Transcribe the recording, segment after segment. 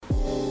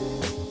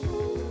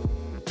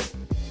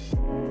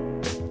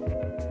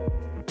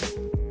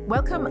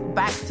Welcome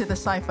back to The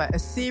Cypher, a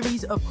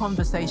series of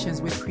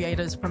conversations with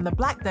creators from the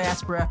Black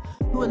diaspora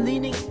who are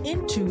leaning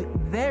into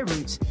their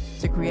roots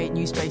to create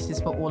new spaces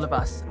for all of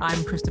us.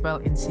 I'm Christabel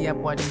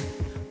Insiabwadi.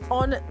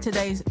 On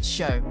today's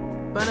show,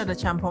 Bernard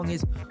Achampong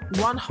is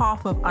one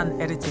half of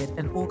Unedited,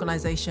 an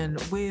organization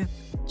with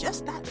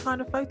just that kind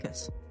of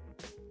focus.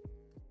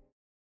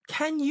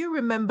 Can you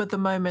remember the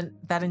moment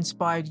that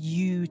inspired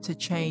you to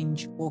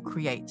change or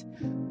create?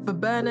 For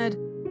Bernard,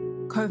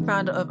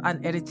 co-founder of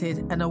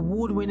Unedited, an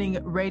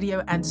award-winning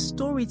radio and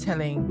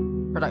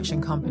storytelling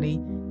production company,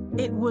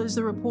 it was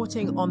the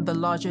reporting on the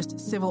largest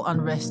civil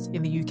unrest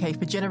in the UK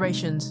for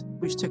generations,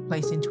 which took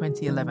place in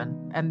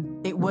 2011.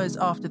 And it was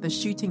after the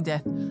shooting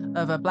death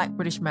of a Black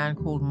British man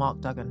called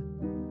Mark Duggan.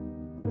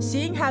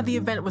 Seeing how the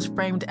event was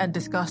framed and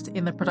discussed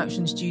in the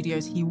production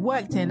studios he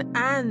worked in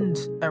and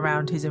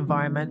around his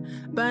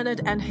environment,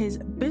 Bernard and his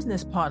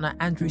business partner,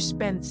 Andrew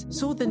Spence,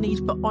 saw the need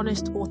for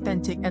honest,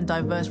 authentic and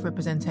diverse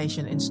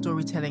representation in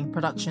storytelling,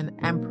 production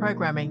and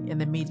programming in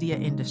the media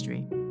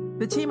industry.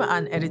 The team at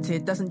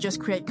Unedited doesn't just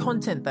create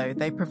content though,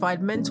 they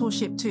provide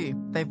mentorship too.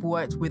 They've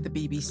worked with the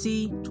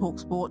BBC,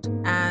 TalkSport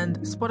and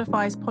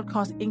Spotify's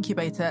podcast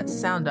incubator,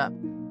 SoundUp.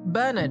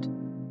 Bernard,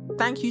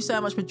 thank you so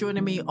much for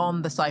joining me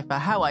on The Cypher.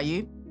 How are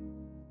you?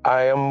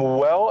 I am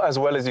well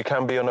as you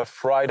can be on a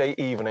Friday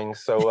evening.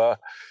 So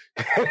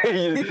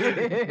you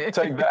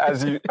take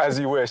that as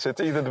you wish.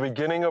 It's either the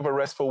beginning of a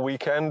restful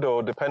weekend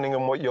or depending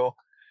on what your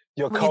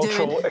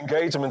cultural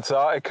engagements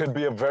are, it could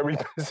be a very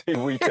busy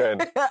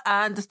weekend.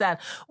 I understand.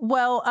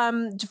 Well,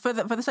 for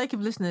the sake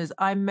of listeners,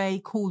 I may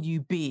call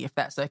you B if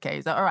that's okay.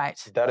 Is that all right?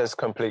 That is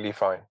completely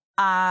fine.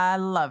 I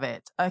love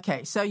it.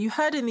 Okay, so you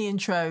heard in the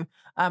intro,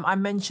 I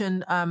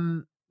mentioned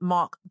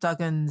Mark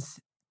Duggan's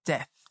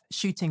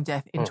shooting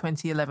death in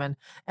 2011.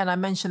 And I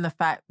mentioned the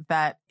fact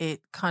that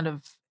it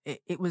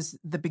was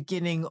the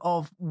beginning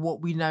of what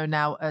we know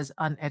now as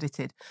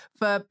Unedited.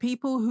 For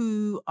people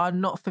who are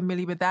not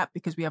familiar with that,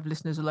 because we have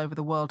listeners all over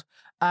the world,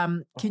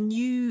 can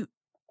you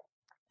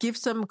give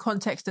some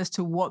context as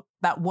to what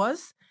that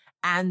was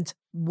and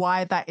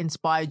why that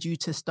inspired you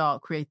to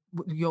start create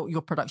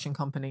your production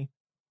company?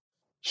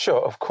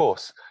 Sure, of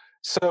course.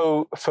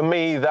 So for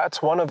me,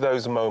 that's one of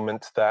those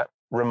moments that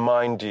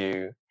remind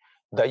you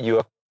that you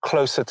are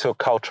closer to a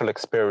cultural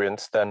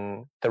experience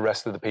than the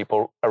rest of the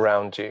people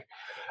around you.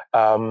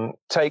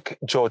 Take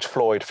George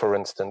Floyd, for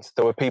instance.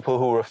 There were people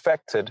who were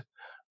affected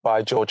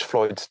by George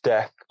Floyd's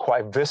death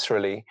quite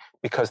viscerally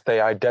because they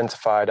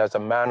identified as a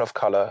man of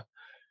color,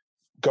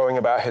 going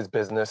about his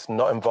business,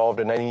 not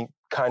involved in any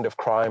kind of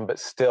crime, but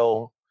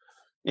still,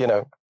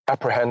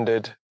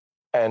 apprehended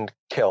and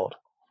killed.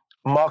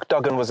 Mark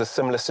Duggan was a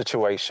similar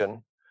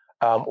situation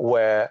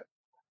where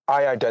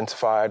I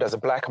identified as a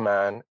Black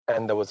man,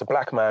 and there was a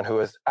Black man who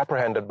was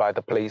apprehended by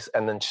the police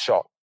and then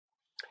shot.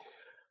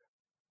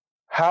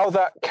 How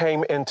that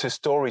came into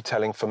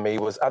storytelling for me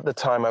was at the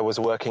time I was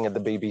working at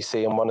the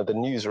BBC in one of the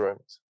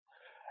newsrooms.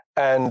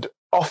 And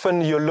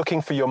often you're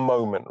looking for your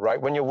moment, right?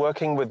 When you're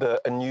working with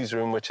a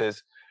newsroom, which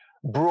is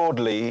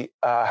broadly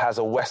has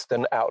a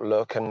Western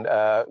outlook, and,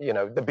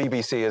 the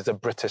BBC is a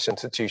British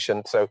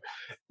institution. So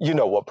you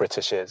know what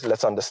British is.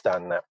 Let's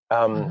understand that.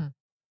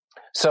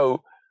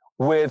 So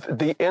with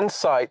the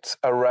insights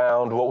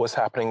around what was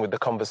happening with the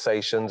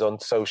conversations on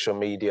social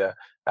media,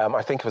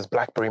 I think it was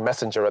BlackBerry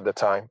Messenger at the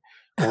time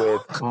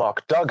with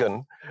Mark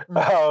Duggan,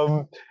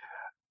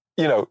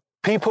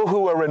 people who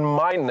were in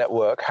my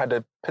network had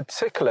a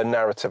particular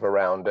narrative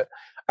around it,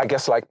 I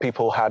guess like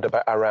people had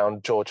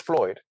around George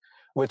Floyd,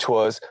 which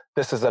was,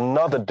 this is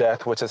another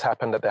death which has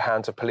happened at the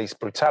hands of police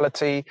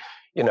brutality.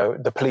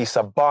 The police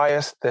are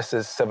biased. This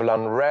is civil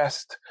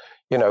unrest.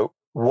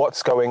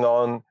 What's going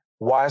on?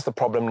 Why has the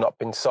problem not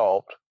been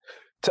solved?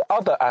 To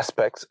other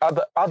aspects,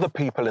 other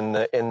people in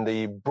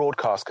the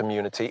broadcast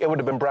community, it would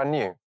have been brand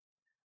new.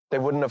 They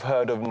wouldn't have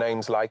heard of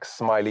names like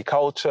Smiley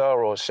Culture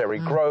or Sherry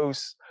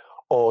Gross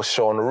or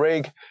Sean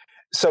Rigg.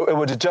 So it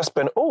would have just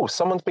been, oh,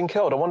 someone's been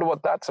killed. I wonder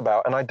what that's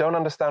about. And I don't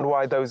understand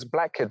why those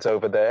Black kids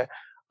over there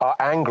are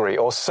angry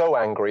or so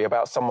angry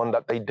about someone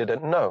that they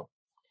didn't know.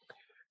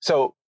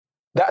 So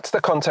that's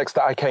the context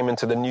that I came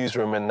into the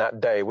newsroom in that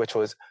day, which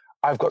was,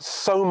 I've got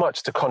so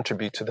much to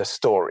contribute to this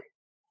story.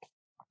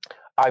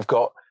 I've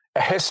got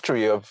a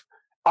history of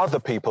other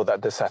people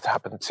that this has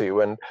happened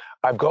to, and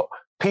I've got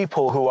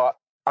people who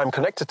I'm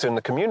connected to in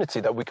the community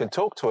that we can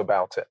talk to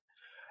about it.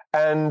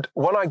 And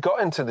when I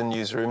got into the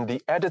newsroom,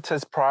 the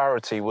editor's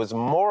priority was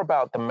more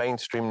about the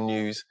mainstream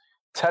news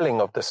telling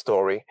of the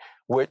story,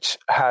 which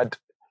had,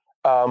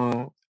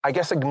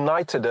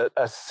 ignited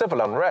a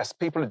civil unrest.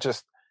 People are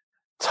just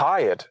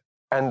tired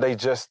and they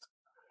just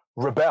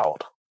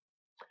rebelled.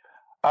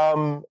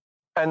 And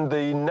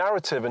the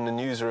narrative in the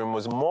newsroom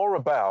was more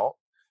about,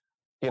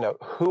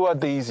 who are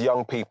these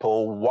young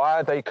people? Why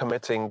are they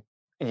committing,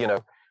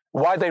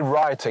 why are they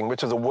rioting,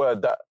 which is a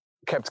word that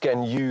kept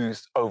getting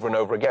used over and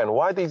over again.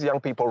 Why are these young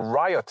people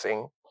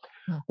rioting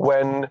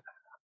when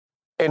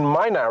in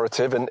my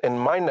narrative and in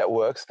my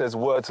networks, there's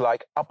words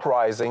like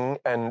uprising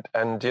and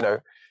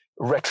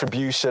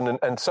retribution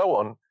and so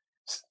on.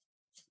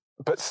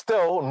 but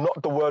still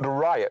not the word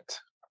riot.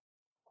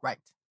 Right.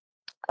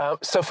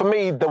 So for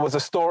me, there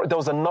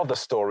was another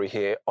story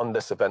here on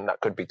this event that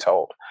could be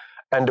told.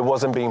 And it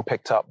wasn't being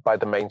picked up by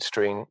the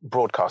mainstream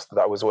broadcaster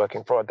that I was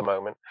working for at the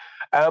moment.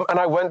 And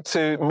I went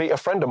to meet a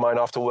friend of mine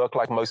after work,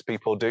 like most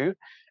people do.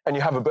 And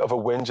you have a bit of a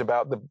whinge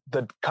about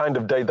the kind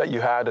of day that you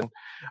had. And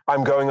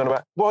I'm going on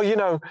about,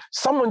 well,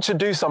 someone should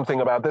do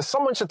something about this.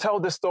 Someone should tell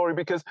this story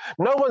because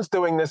no one's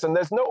doing this and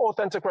there's no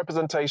authentic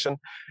representation.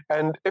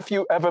 And if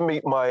you ever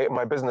meet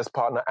my business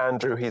partner,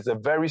 Andrew, he's a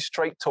very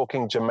straight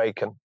talking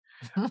Jamaican.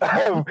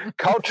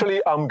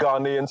 Culturally, I'm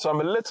Ghanaian, so I'm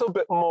a little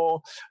bit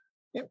more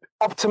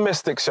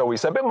optimistic, shall we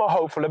say, a bit more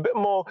hopeful, a bit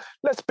more,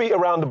 let's beat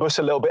around the bush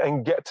a little bit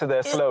and get to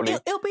there slowly.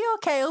 It'll be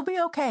okay. It'll be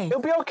okay.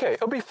 It'll be okay.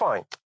 It'll be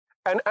fine.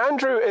 And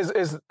Andrew is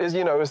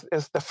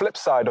the flip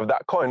side of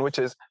that coin, which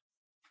is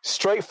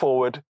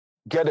straightforward,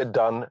 get it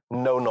done,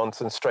 no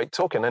nonsense, straight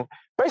talking. And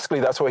basically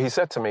that's what he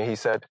said to me. He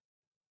said,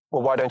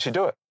 well, why don't you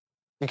do it?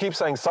 You keep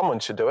saying someone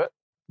should do it.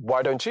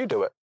 Why don't you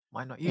do it?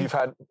 Why not you? You've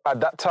had,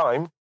 at that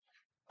time,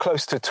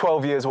 close to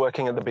 12 years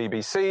working at the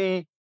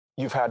BBC.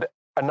 You've had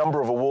a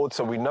number of awards,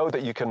 so we know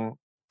that you can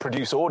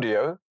produce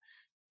audio.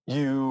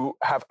 You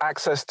have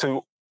access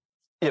to,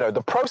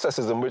 the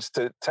processes in which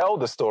to tell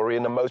the story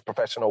in the most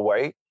professional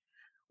way.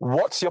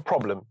 What's your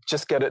problem?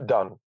 Just get it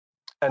done.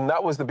 And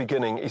that was the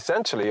beginning,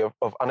 essentially,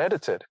 of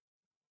Unedited.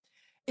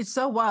 It's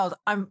so wild.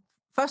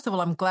 First of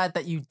all, I'm glad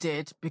that you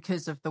did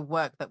because of the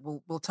work that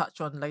we'll touch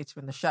on later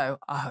in the show,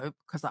 I hope,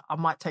 because I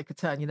might take a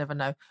turn, you never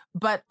know.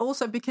 But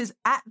also because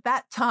at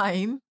that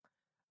time,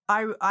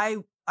 I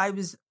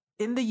was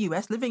in the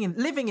US, living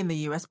in the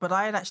US, but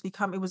I had actually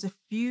come, it was a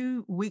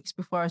few weeks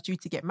before I was due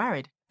to get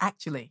married,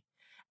 actually.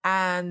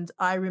 And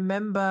I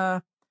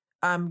remember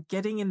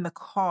getting in the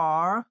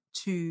car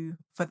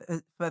for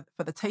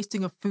the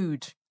tasting of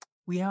food.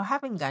 We are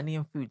having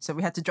Ghanaian food. So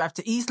we had to drive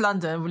to East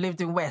London. We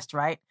lived in West,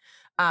 right?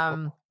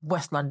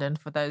 West London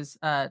for those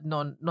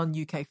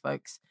non-UK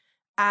folks.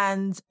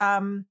 And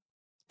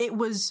it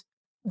was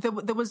there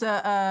was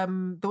a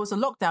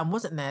lockdown,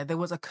 wasn't there? There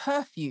was a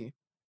curfew.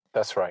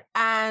 That's right.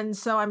 And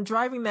so I'm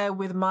driving there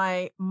with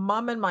my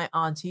mum and my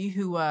auntie,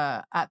 who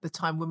were at the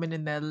time women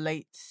in their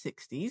late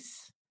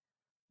 60s,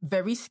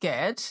 very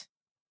scared.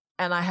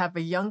 And I have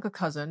a younger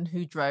cousin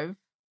who drove,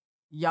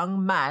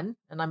 young man,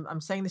 and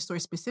I'm saying this story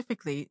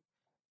specifically,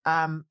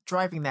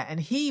 driving there. And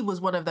he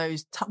was one of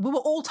those, we were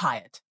all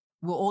tired.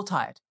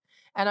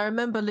 And I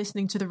remember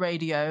listening to the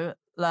radio,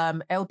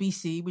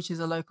 LBC, which is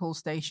a local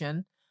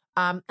station,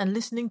 and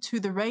listening to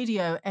the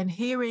radio and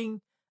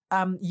hearing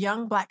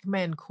young Black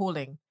men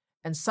calling.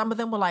 And some of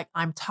them were like,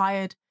 I'm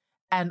tired.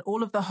 And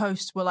all of the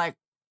hosts were like,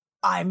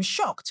 I'm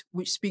shocked,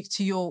 which speaks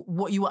to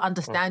what you were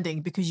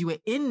understanding because you were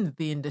in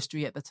the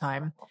industry at the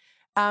time.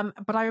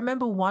 But I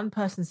remember one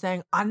person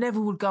saying, I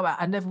never would go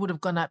out. I never would have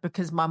gone out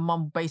because my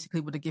mom basically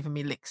would have given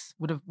me licks,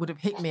 would have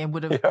hit me and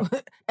would have.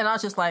 Yeah. And I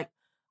was just like,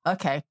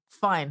 okay,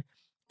 fine.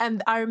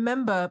 And I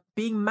remember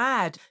being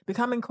mad,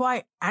 becoming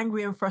quite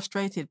angry and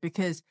frustrated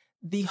because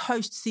the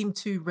host seemed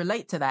to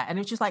relate to that. And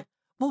it was just like,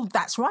 well,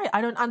 that's right.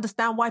 I don't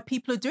understand why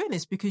people are doing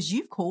this because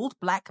you've called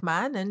Black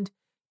man and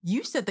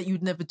you said that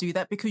you'd never do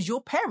that because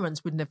your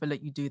parents would never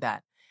let you do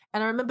that.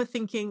 And I remember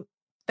thinking,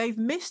 they've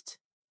missed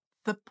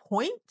the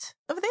point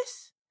of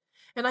this.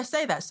 And I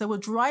say that. So we're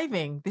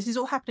driving. This is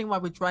all happening while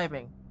we're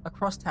driving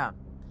across town.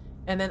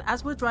 And then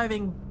as we're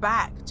driving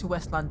back to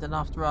West London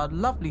after our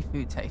lovely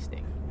food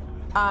tasting,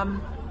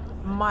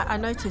 I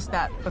noticed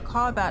that the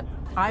car that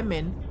I'm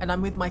in, and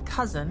I'm with my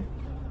cousin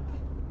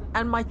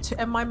and my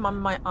mum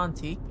and my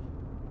auntie,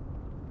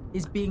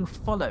 is being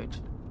followed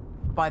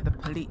by the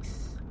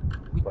police.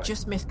 We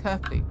just missed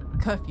curfew.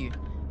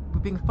 We're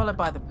being followed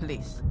by the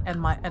police,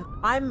 and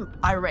I'm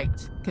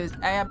irate because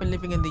I've been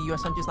living in the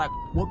US. I'm just like,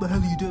 what the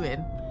hell are you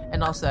doing?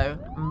 And also,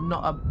 I'm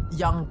not a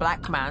young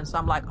Black man, so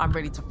I'm like, I'm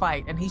ready to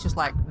fight. And he's just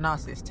like, nah,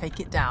 sis,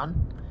 take it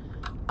down.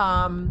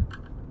 And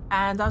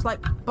I was like,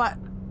 but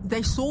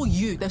they saw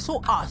you, they saw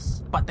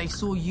us, but they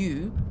saw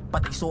you,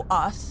 but they saw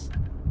us.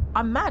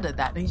 I'm mad at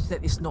that. And he just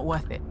said, it's not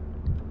worth it.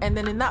 And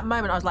then in that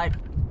moment, I was like,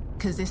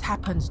 because this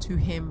happens to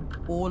him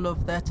all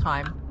of the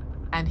time,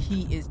 and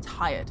he is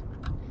tired.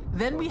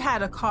 Then we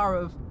had a car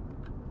of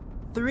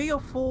 3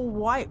 or 4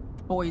 white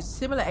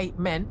boys,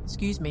 men,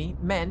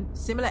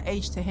 similar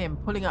age to him,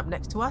 pulling up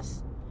next to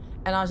us.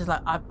 And I was just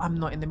like, I'm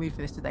not in the mood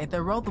for this today. They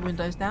rolled the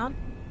windows down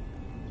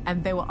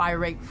and they were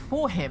irate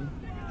for him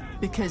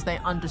because they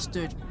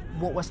understood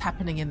what was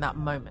happening in that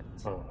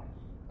moment.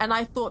 And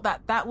I thought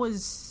that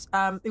was,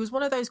 it was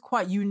one of those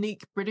quite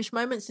unique British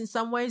moments in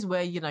some ways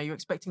where, you're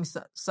expecting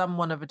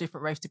someone of a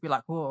different race to be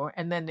like, whoa,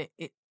 and then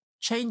it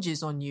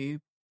changes on you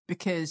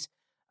because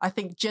I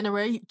think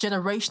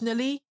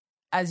generationally,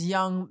 as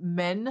young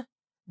men,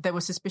 they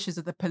were suspicious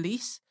of the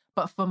police.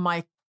 But for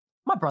my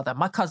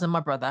cousin,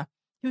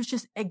 he was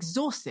just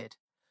exhausted.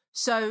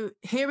 So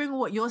hearing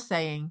what you're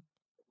saying,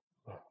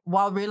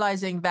 while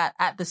realizing that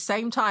at the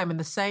same time, in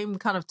the same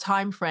kind of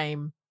time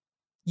frame,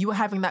 you were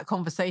having that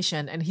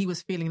conversation and he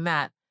was feeling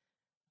that,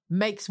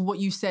 makes what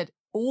you said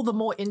all the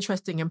more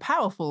interesting and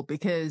powerful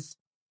because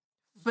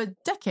for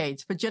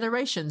decades, for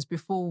generations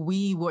before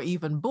we were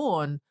even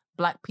born,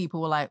 Black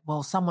people were like,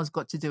 well, someone's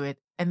got to do it.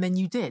 And then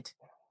you did.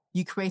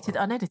 You created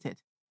Unedited.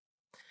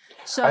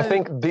 So I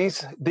think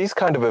these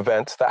kind of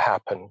events that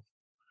happen,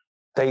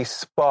 they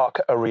spark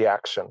a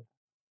reaction.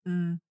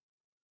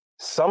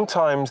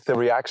 Sometimes the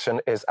reaction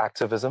is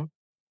activism.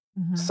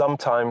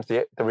 Sometimes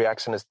the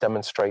reaction is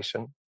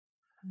demonstration.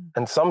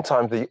 And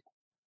sometimes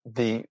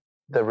the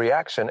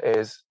reaction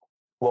is,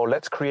 well,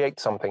 let's create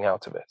something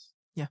out of this.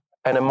 Yeah.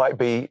 And it might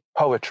be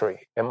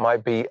poetry. It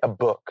might be a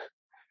book.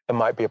 It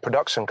might be a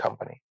production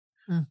company.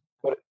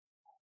 But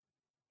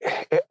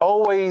it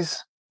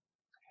always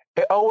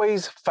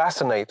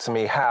fascinates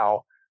me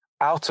how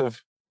out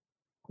of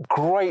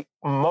great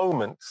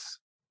moments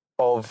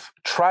of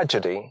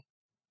tragedy,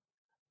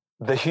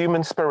 the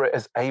human spirit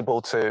is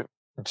able to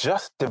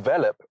just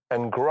develop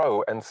and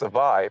grow and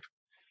survive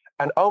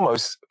and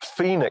almost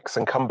phoenix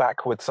and come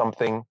back with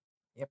something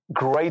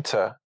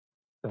greater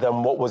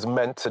than what was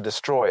meant to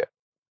destroy it.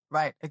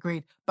 Right,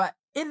 agreed. But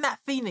in that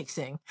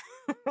phoenixing,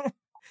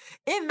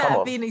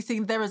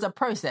 there is a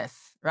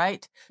process,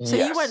 right? So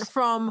Yes. You went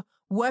from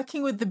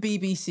working with the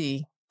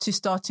BBC to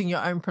starting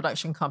your own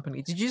production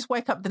company. Did you just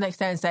wake up the next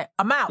day and say,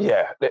 I'm out?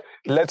 Yeah,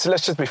 let's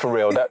just be for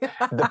real.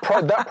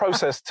 That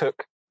process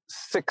took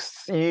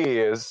 6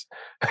 years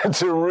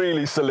to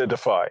really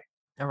solidify.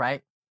 All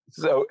right.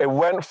 So it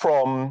went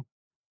from,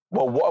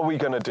 well, what are we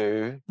going to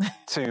do,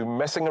 to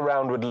messing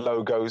around with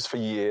logos for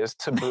years,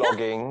 to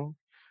blogging,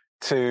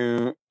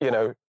 to,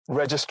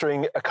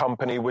 registering a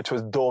company which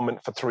was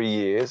dormant for 3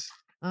 years.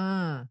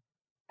 And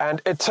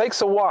it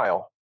takes a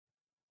while.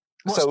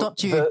 What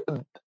stopped you?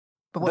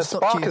 The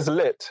spark is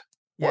lit.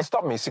 Yeah. What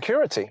stopped me?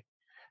 Security.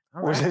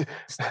 Right.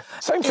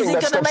 Same thing. Is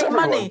it going to make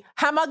everyone. Money?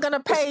 How am I going to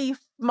pay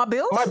my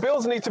bills? My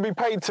bills need to be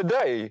paid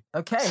today.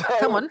 Okay, so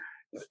come on.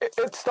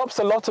 It stops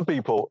a lot of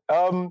people.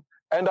 And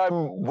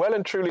I'm well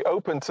and truly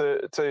open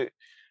to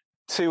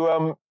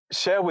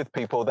share with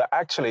people that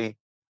actually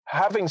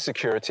having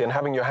security and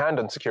having your hand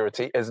on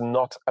security is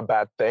not a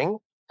bad thing,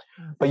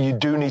 but you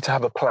do need to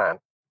have a plan.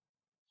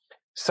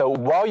 So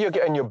while you're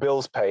getting your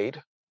bills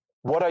paid,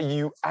 what are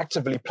you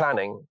actively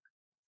planning?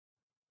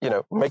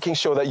 Making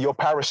sure that your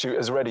parachute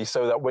is ready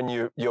so that when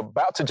you're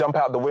about to jump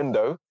out the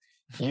window,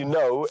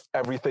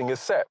 everything is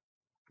set.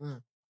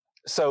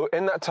 So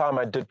in that time,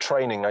 I did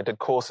training, I did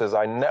courses,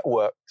 I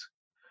networked.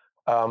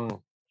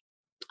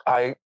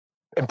 I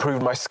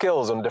improved my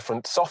skills on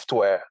different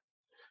software.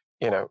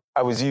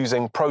 I was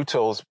using Pro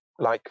Tools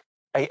like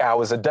 8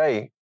 hours a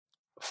day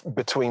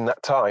between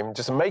that time,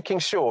 just making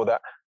sure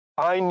that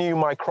I knew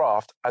my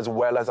craft as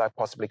well as I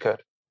possibly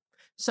could.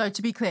 So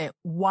to be clear,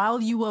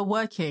 while you were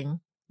working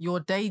your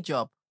day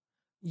job,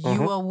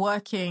 you were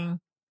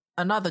working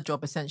another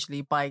job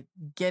essentially by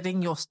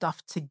getting your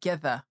stuff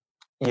together.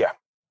 Yeah.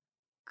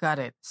 Got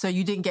it. So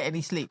you didn't get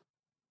any sleep?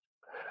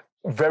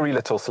 Very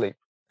little sleep.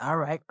 All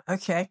right.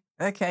 Okay.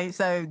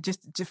 So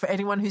just for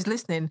anyone who's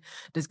listening,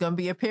 there's going to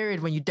be a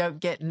period when you don't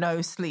get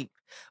no sleep.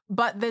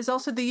 But there's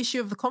also the issue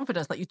of the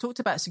confidence. Like you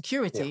talked about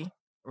security,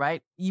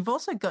 right? You've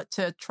also got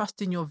to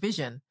trust in your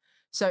vision.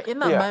 So in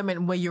that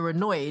moment where you're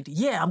annoyed,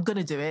 I'm going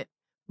to do it.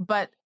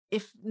 But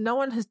if no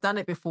one has done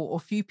it before or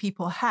few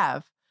people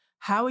have,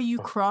 how are you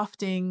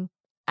crafting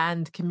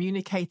and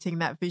communicating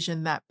that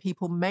vision that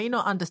people may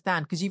not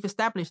understand? Because you've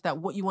established that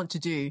what you want to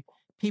do,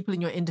 people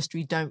in your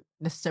industry don't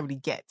necessarily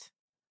get.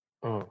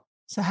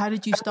 So how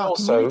did you start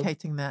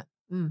communicating that?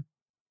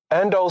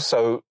 And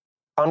also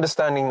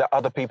understanding that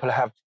other people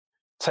have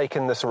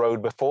taken this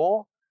road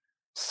before.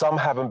 Some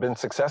haven't been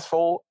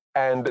successful,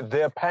 and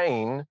their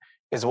pain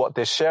is what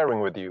they're sharing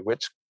with you,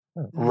 which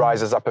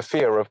rises up a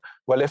fear of,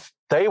 well, if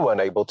they weren't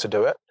able to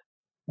do it,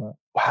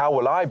 how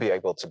will I be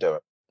able to do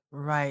it?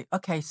 Right.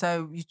 Okay.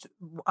 So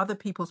other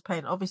people's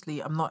pain,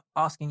 obviously, I'm not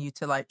asking you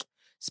to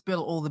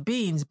spill all the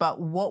beans, but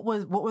what were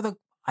the,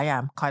 I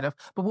am kind of,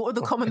 but what were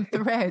the common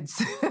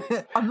threads?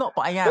 I'm not,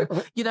 but I am,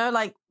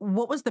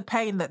 what was the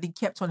pain that they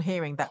kept on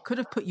hearing that could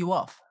have put you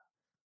off?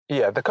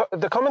 Yeah.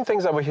 The common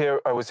things I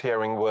was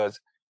hearing was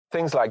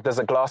things like there's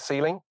a glass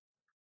ceiling.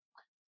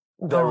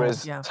 There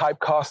is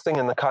typecasting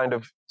in the kind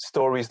of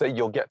stories that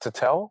you'll get to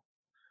tell.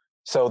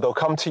 So they'll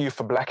come to you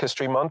for Black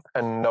History Month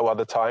and no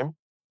other time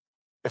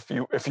if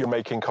you're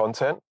making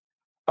content.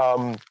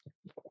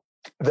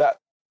 That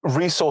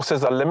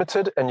resources are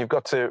limited and you've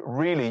got to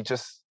really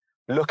just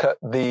look at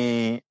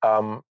the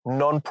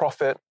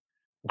non-profit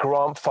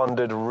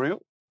grant-funded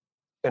route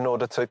in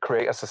order to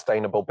create a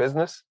sustainable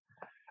business.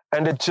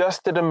 And it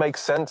just didn't make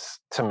sense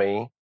to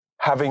me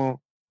having,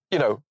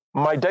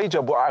 my day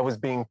job where I was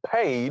being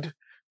paid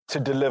to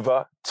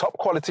deliver top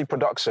quality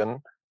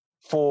production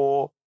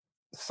for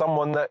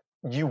someone that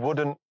you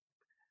wouldn't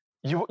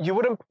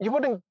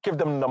give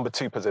them number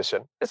 2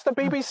 position. It's the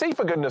BBC,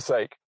 for goodness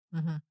sake.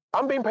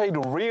 I'm being paid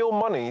real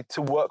money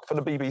to work for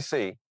the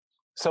BBC.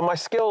 So my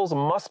skills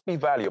must be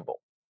valuable.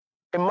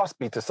 It must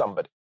be to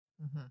somebody.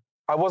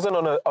 I wasn't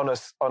on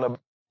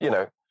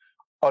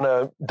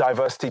a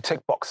diversity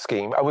tick box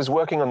scheme. I was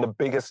working on the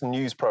biggest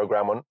news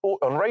program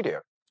on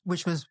radio.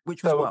 Which was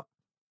what?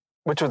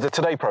 Which was the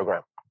Today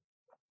program.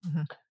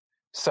 Mm-hmm.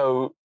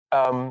 So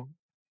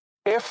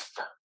if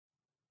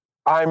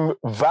I'm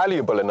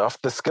valuable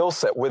enough, the skill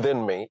set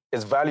within me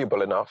is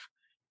valuable enough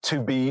to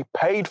be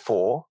paid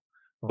for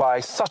by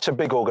such a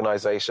big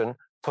organization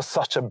for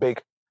such a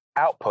big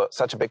output,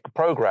 such a big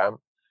program,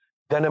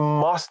 then there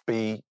must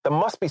be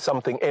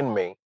something in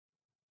me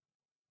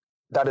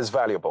that is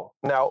valuable.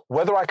 Now,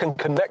 whether I can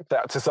connect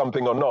that to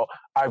something or not,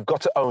 I've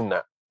got to own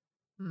that.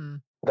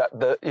 Mm. That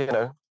the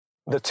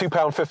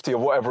 £2.50 or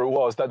whatever it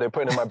was that they're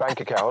putting in my bank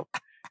account.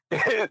 Do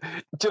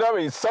you know what I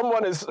mean?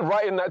 Someone is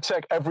writing that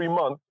check every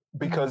month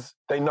because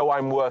they know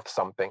I'm worth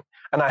something.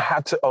 And I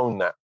had to own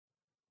that.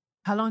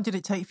 How long did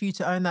it take for you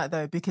to own that,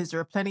 though? Because there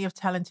are plenty of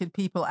talented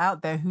people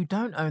out there who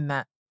don't own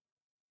that,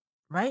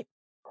 right?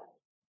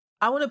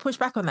 I want to push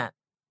back on that.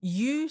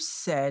 You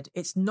said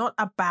it's not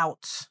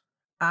about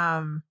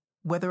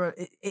whether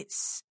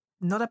it's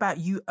not about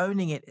you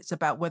owning it. It's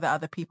about whether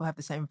other people have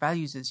the same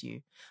values as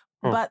you.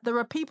 But there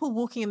are people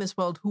walking in this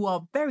world who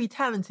are very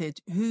talented,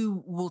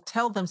 who will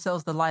tell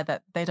themselves the lie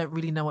that they don't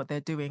really know what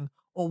they're doing,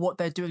 or what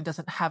they're doing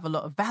doesn't have a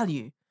lot of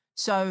value.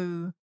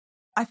 So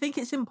I think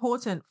it's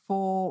important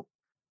for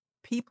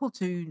people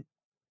to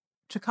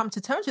come to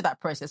terms with that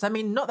process. I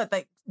mean, not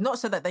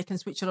so that they can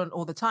switch it on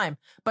all the time,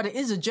 but it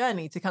is a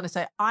journey to kind of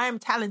say, I am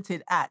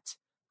talented at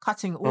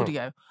cutting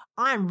audio.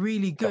 I'm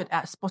really good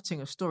at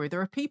spotting a story.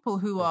 There are people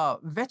who are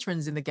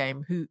veterans in the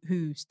game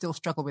who still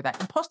struggle with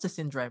that imposter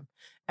syndrome.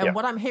 And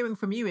what I'm hearing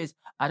from you is,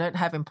 I don't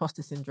have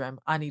imposter syndrome.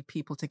 I need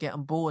people to get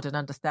on board and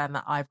understand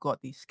that I've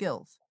got these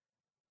skills.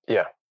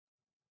 Yeah.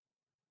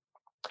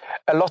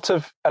 A lot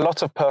of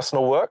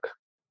personal work.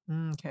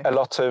 Okay. A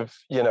lot of,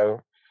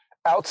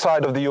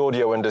 outside of the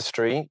audio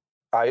industry,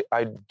 I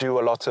do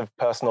a lot of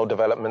personal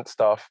development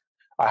stuff.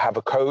 I have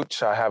a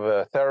coach, I have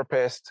a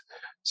therapist.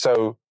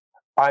 So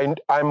I'm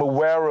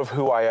aware of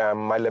who I am,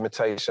 my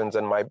limitations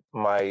and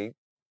my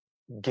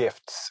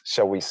gifts,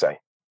 shall we say.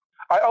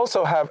 I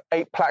also have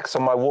 8 plaques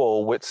on my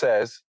wall which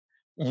says,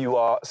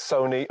 you're a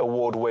Sony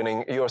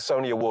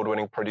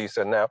award-winning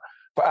producer. Now,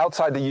 but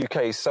outside the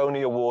UK,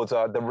 Sony Awards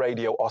are the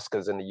radio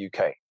Oscars in the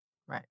UK.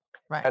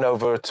 Right. And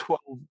over a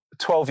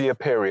 12-year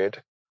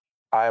period,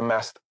 I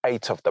amassed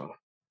 8 of them.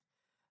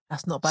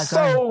 That's not bad.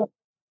 So,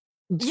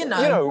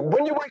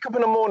 when you wake up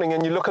in the morning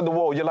and you look at the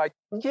wall, you're like,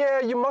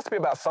 yeah, you must be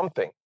about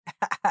something.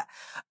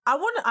 I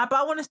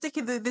want to stick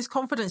in this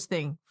confidence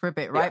thing for a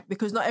bit, right? Yeah.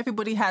 Because not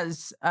everybody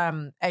has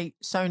 8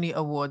 Sony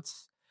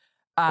Awards.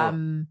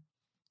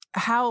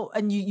 How,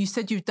 and you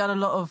said you've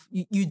done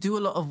you do a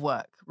lot of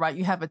work, right?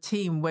 You have a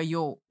team where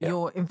you're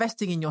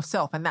investing in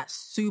yourself, and that's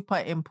super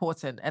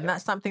important. And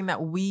that's something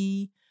that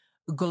we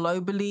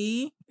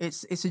globally,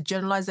 it's a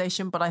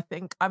generalization, but I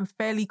think I'm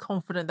fairly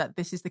confident that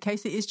this is the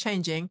case. It is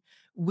changing.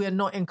 We're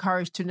not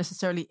encouraged to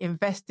necessarily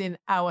invest in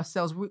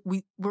ourselves.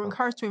 We're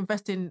encouraged to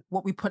invest in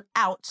what we put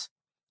out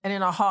and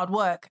in our hard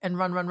work and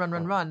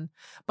run.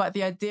 But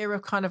the idea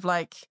of kind of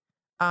like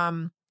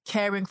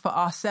caring for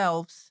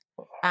ourselves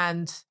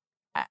and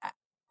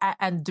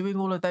doing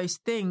all of those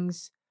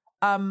things,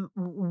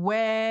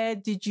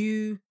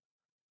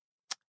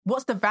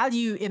 what's the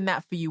value in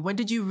that for you? When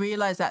did you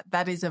realize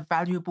that is a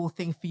valuable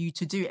thing for you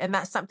to do? And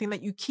that's something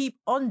that you keep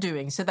on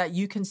doing so that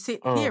you can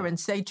sit here and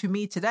say to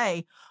me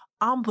today,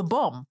 I'm the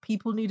bomb.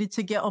 People needed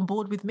to get on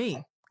board with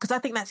me. Because I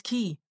think that's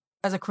key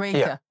as a creator.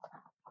 Yeah.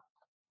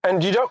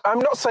 And I'm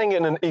not saying it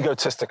in an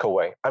egotistical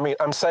way. I mean,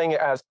 I'm saying it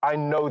as I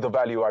know the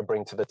value I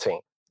bring to the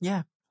team.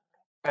 Yeah.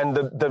 And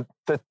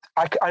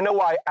I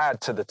know I add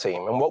to the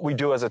team, and what we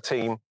do as a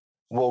team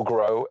will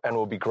grow and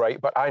will be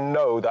great. But I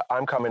know that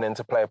I'm coming in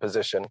to play a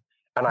position,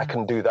 and I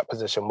can do that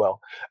position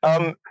well.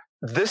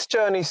 This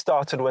journey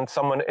started when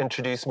someone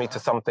introduced me to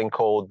something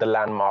called the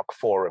Landmark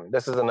Forum.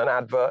 This isn't an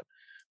advert,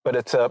 but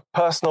it's a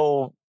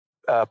personal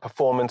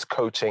performance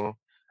coaching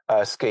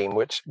scheme,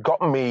 which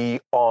got me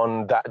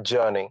on that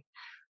journey.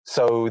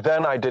 So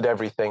then I did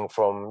everything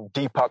from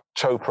Deepak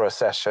Chopra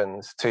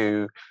sessions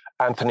to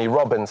Anthony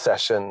Robbins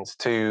sessions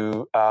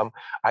to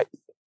I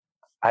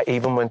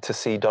even went to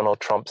see Donald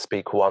Trump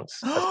speak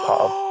once as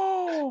part of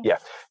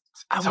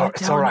I won't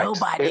tell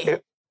nobody.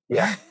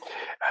 Yeah,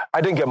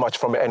 I didn't get much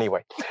from it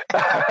anyway.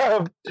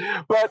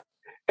 But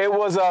it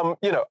was,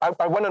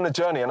 I went on a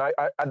journey, and I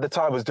at the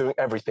time was doing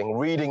everything,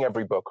 reading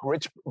every book,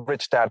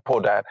 Rich Dad,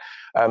 Poor Dad,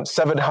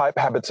 7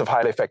 Habits of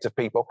Highly Effective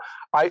People.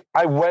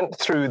 I went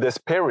through this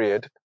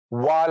period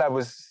while I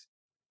was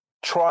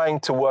trying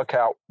to work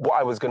out what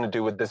I was going to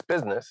do with this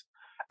business,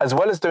 as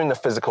well as doing the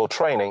physical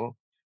training,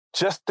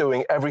 just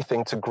doing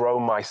everything to grow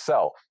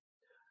myself.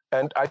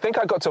 And I think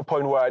I got to a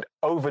point where I'd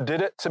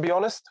overdid it, to be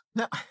honest.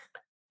 No.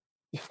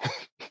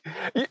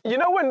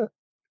 When,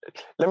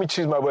 let me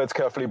choose my words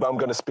carefully, but I'm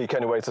going to speak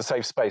anyway. It's a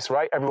safe space,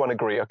 right? Everyone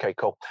agree? Okay,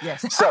 cool.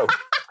 Yes. So,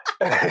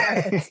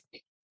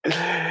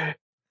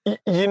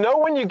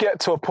 when you get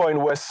to a point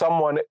where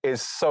someone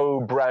is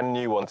so brand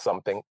new on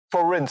something,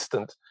 for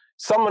instance,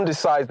 someone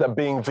decides that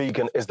being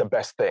vegan is the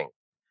best thing,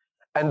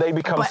 and they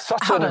become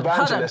such an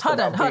evangelist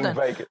about being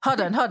vegan.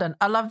 Hold on.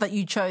 I love that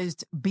you chose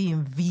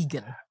being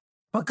vegan.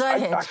 But go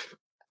ahead.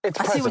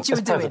 I see what you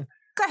were doing.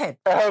 Go ahead.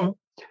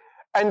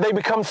 And they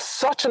become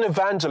such an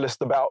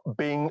evangelist about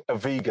being a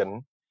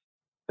vegan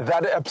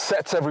that it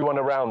upsets everyone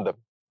around them.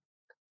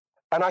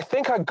 And I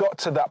think I got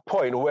to that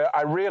point where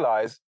I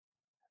realized,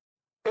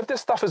 if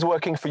this stuff is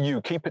working for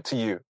you, keep it to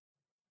you.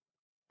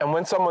 And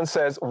when someone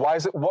says,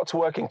 what's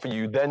working for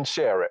you, then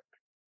share it.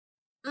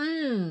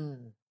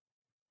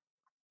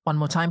 One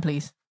more time,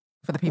 please,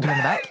 for the people in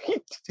the back.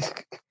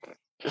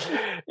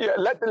 Yeah,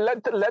 let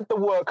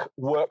the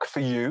work for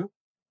you,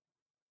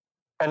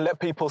 and let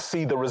people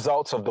see the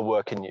results of the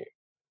work in you.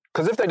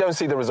 Because if they don't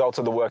see the results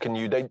of the work in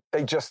you, they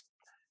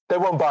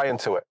won't buy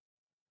into it.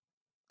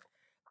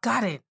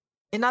 Got it.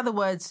 In other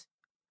words,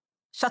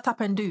 shut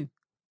up and do.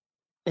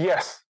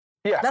 Yes.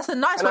 Yeah. That's a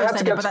nice way of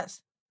saying it, but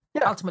that's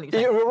ultimately.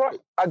 You're right.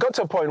 I got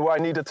to a point where I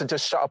needed to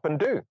just shut up and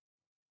do.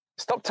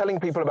 Stop telling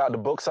people about the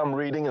books I'm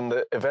reading and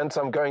the events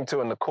I'm going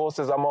to and the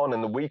courses I'm on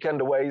and the weekend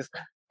aways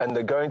and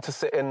they're going to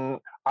sit in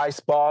ice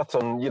baths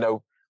and,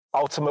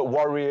 ultimate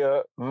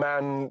warrior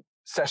man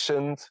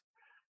sessions,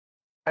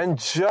 and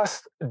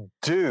just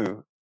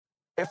do.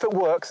 If it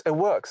works, it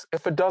works.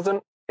 If it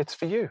doesn't, it's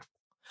for you.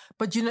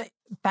 But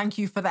thank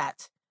you for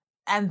that.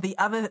 And the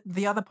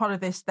other part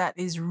of this that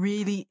is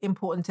really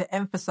important to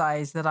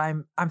emphasize, that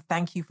I'm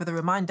thank you for the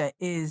reminder,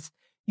 is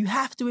you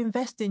have to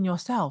invest in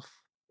yourself.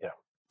 Yeah.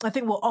 I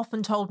think we're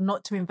often told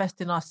not to invest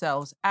in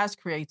ourselves as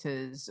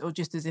creators or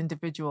just as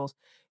individuals.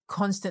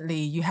 Constantly,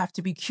 you have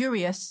to be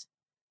curious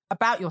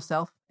about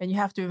yourself and you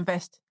have to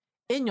invest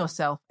in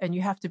yourself and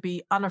you have to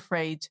be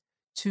unafraid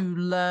to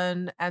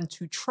learn and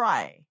to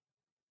try.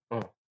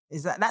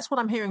 That's what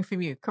I'm hearing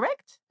from you,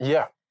 correct?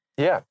 Yeah.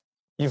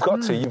 You've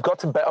got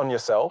to bet on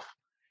yourself,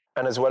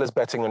 and as well as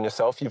betting on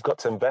yourself, you've got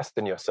to invest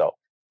in yourself.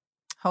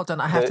 Hold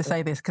on, I have to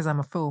say this because I'm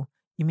a fool.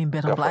 You mean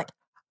bet on black?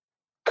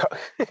 Sorry,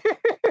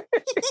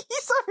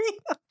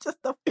 I'm just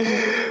a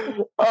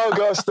fool. Oh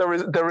gosh,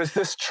 there is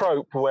this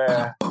trope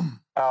where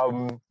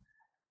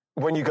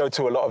when you go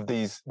to a lot of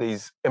these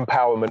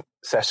empowerment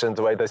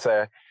sessions where they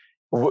say,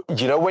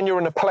 when you're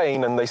in a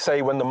plane and they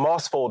say when the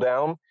masks fall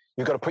down,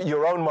 you've got to put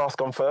your own mask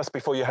on first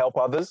before you help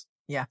others.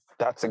 Yeah.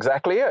 That's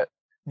exactly it.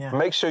 Yeah.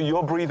 Make sure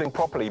you're breathing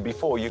properly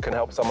before you can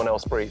help someone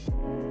else breathe.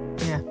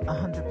 Yeah,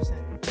 100%.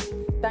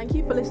 Thank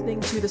you for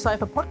listening to the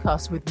Cypher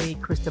Podcast with me,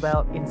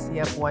 Christabel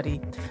Insief Wadi.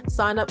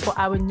 Sign up for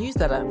our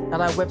newsletter at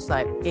our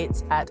website.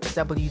 It's at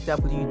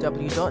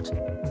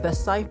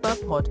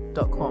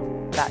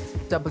www.thecypherpod.com. That's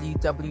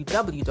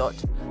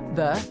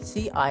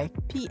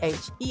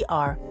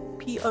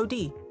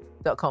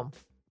www.thecypherpod.com.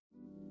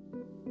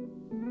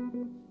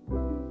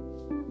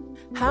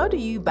 How do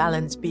you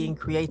balance being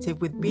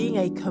creative with being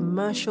a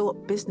commercial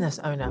business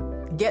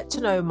owner? Get to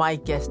know my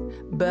guest,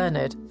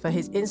 Bernard, for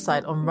his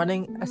insight on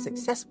running a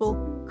successful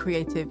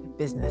creative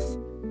business.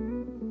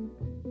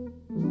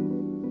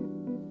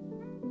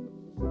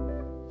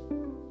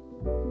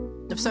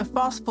 So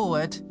fast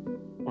forward,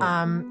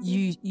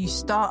 you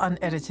start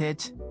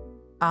unedited.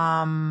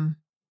 How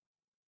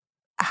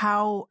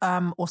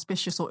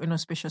auspicious or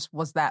inauspicious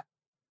was that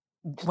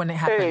when it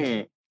happened?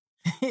 Hey.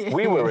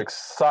 We were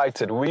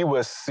excited. We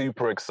were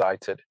super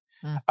excited.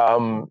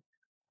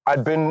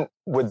 I'd been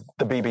with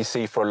the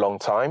BBC for a long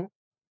time,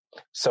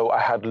 so I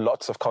had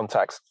lots of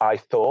contacts, I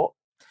thought.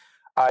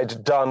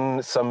 I'd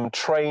done some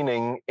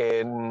training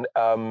in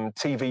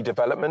TV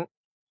development,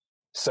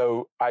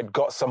 so I'd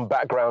got some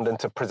background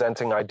into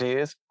presenting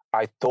ideas.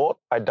 I thought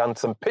I'd done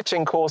some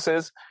pitching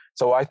courses,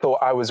 so I thought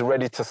I was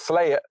ready to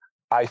slay it.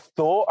 I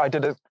thought I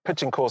did a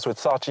pitching course with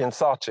Saatchi and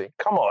Saatchi.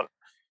 Come on.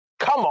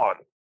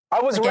 I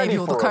was ready for it. They gave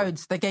you the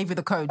codes. They gave you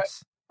the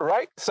codes.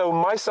 Right? So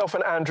myself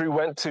and Andrew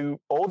went to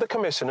all the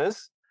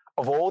commissioners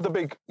of all the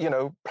big,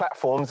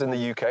 platforms in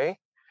the UK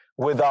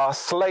with our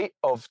slate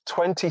of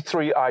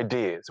 23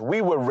 ideas. We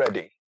were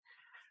ready.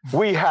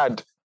 We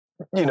had,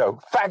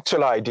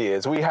 factual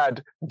ideas. We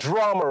had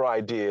drama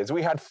ideas.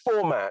 We had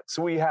formats.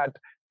 We had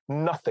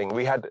nothing.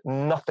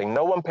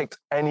 No one picked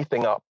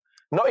anything up.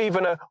 Not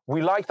even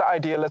we like the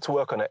idea, let's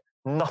work on it.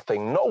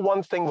 Nothing. Not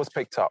one thing was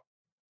picked up.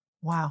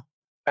 Wow.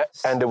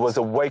 And it was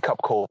a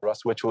wake-up call for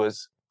us, which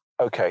was,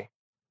 okay,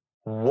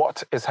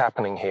 what is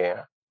happening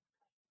here?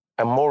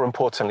 And more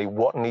importantly,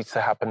 what needs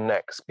to happen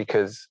next?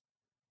 Because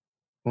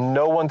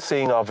no one's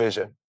seeing our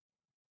vision.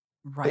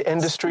 Right. The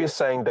industry is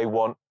saying they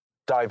want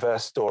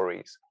diverse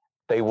stories.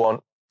 They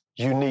want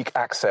unique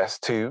access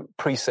to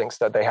precincts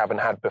that they haven't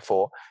had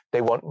before.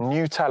 They want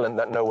new talent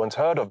that no one's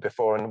heard of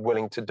before and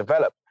willing to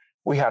develop.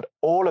 We had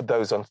all of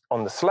those on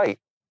the slate,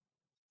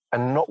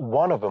 and not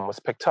one of them was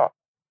picked up.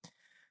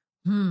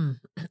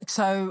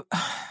 So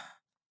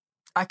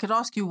I could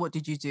ask you, what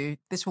did you do?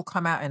 This will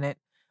come out in it.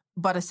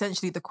 But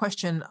essentially the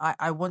question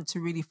I want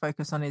to really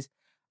focus on is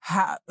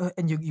how,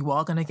 and you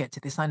are going to get to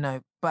this, I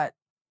know, but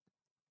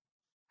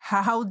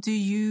how do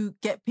you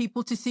get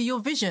people to see your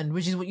vision,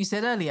 which is what you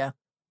said earlier,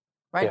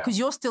 right? Because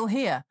you're still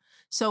here.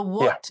 So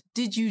what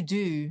did you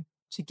do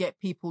to get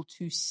people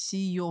to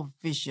see your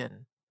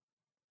vision?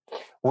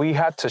 We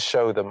had to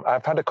show them.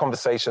 I've had a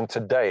conversation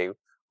today,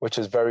 which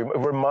is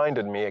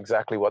reminded me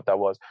exactly what that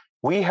was.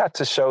 We had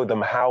to show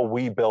them how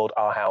we build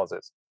our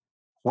houses.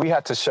 We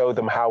had to show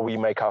them how we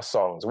make our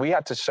songs. We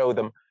had to show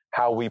them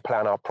how we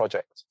plan our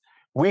projects.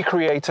 We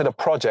created a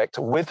project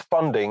with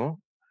funding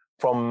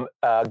from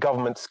a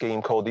government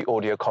scheme called the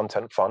Audio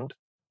Content Fund.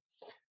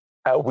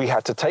 We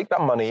had to take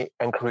that money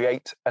and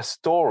create a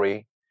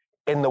story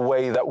in the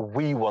way that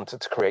we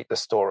wanted to create the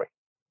story,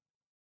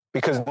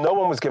 because no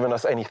one was giving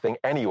us anything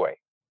anyway.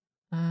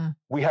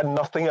 We had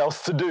nothing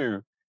else to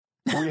do.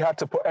 We had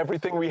to put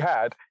everything we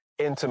had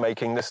into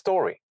making this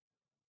story.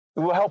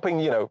 We were helping,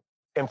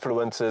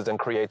 influencers and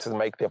creators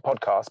make their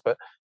podcast, but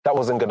that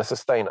wasn't going to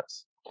sustain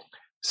us.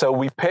 So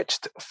we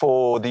pitched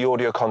for the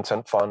Audio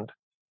Content Fund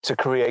to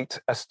create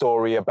a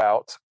story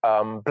about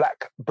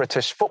Black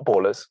British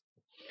footballers.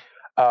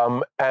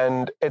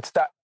 And it's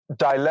that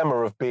dilemma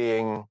of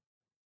being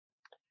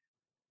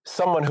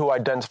someone who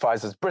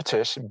identifies as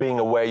British, being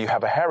aware you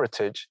have a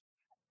heritage,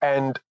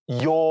 and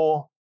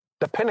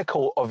the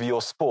pinnacle of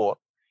your sport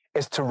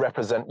is to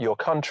represent your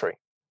country.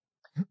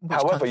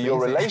 However,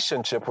 your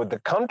relationship with the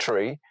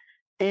country,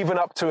 even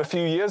up to a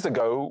few years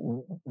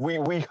ago,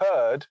 we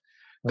heard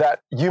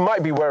that you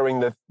might be wearing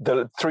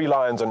the three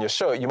lions on your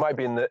shirt. You might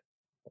be in the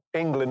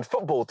England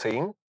football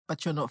team.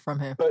 But you're not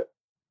from here. But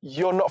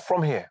you're not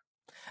from here.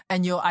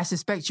 And I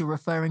suspect you're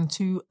referring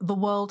to the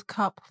World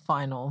Cup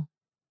final.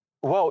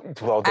 Well, there's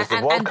the World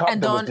Cup,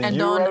 and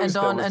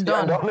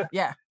on.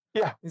 Yeah,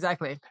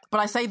 exactly. But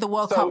I say the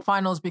World Cup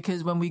finals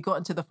because when we got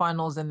into the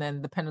finals and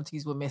then the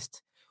penalties were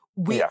missed,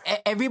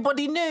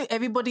 everybody knew,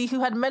 everybody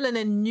who had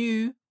melanin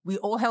knew, we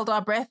all held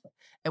our breath.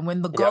 And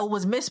when the goal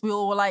was missed, we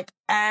all were like,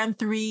 and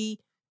 3,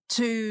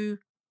 2,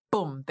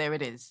 boom, there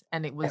it is.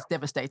 And it was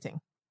devastating.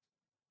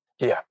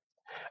 Yeah.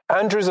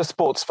 Andrew's a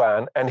sports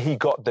fan and he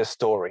got this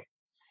story.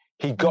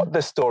 He got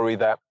this story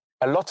that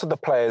a lot of the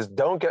players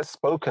don't get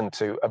spoken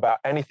to about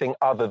anything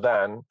other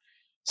than,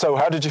 so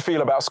how did you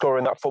feel about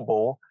scoring that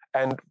football?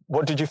 And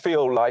what did you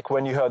feel like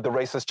when you heard the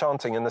racist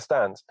chanting in the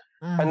stands?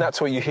 And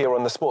that's what you hear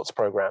on the sports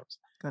programs.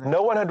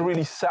 No one had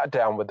really sat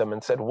down with them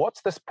and said,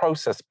 what's this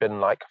process been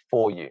like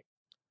for you?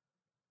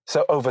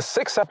 So over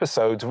 6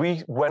 episodes,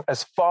 we went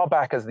as far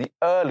back as the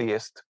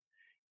earliest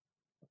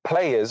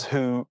players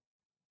who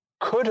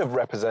could have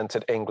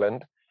represented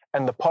England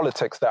and the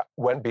politics that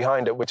went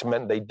behind it, which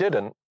meant they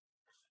didn't.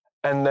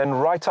 And then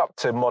right up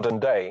to modern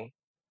day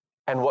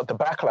and what the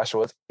backlash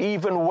was,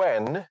 even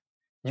when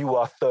you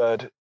are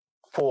 3rd,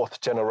 4th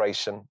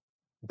generation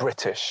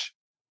British,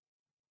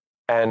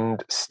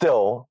 and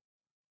still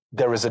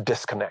there is a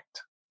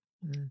disconnect.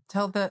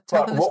 Tell the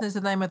listeners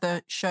the name of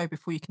the show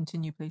before you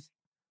continue, please.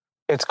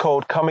 It's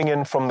called Coming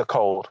In From the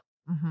Cold.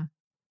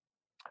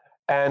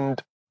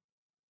 And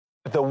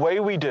the way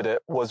we did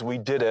it was we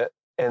did it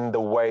in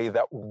the way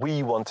that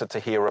we wanted to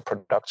hear a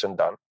production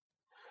done.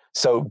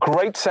 So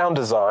great sound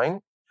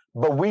design,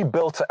 but we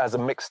built it as a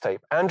mixtape.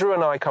 Andrew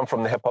and I come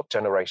from the hip hop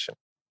generation,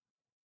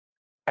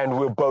 and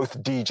we're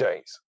both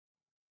DJs.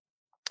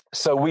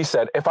 So we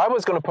said, if I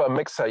was going to put a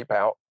mixtape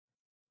out,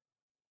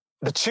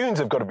 the tunes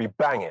have got to be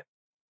banging.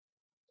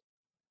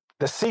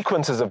 The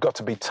sequences have got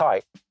to be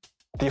tight.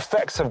 The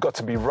effects have got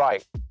to be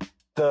right.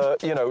 The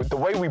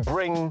way we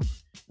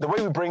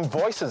bring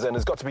voices in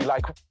has got to be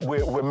like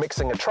we're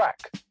mixing a track.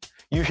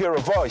 You hear a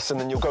voice and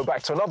then you'll go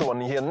back to another one,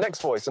 and you hear the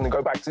next voice and then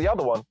go back to the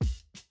other one.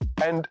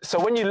 And so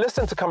when you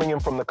listen to Coming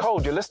In From the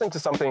Cold, you're listening to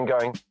something and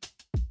going,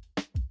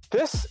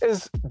 this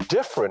is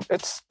different.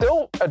 It's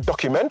still a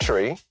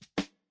documentary,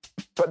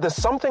 but there's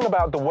something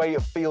about the way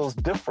it feels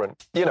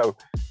different.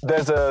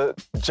 There's a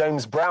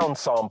James Brown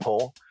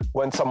sample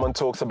when someone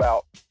talks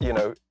about,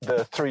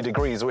 the 3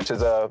 degrees, which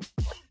is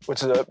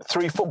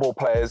 3 football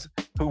players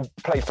who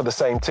played for the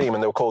same team,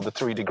 and they were called the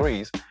 3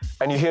 degrees.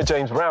 And you hear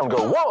James Brown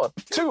go 1,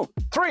 2,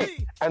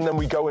 3, and then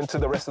we go into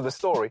the rest of the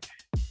story.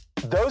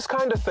 Those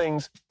kind of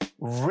things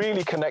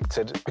really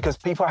connected because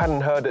people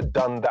hadn't heard it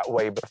done that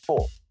way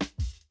before.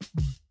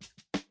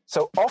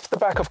 So off the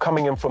back of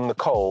Coming In From the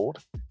Cold,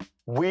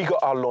 we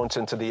got our launch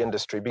into the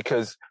industry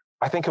because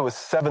I think it was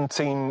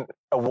 17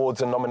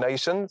 awards and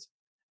nominations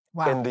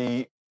in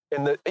the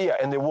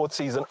award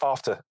season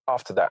after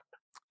that.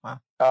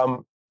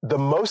 Wow. The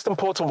most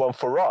important one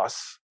for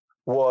us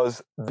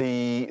was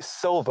the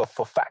silver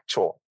for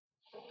Factual.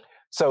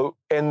 So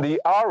in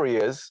the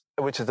ARIAs,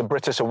 which is the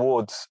British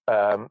Awards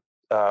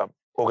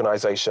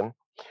organization,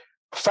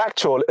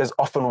 Factual is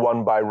often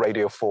won by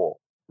Radio 4.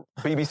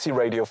 BBC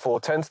Radio 4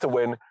 tends to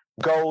win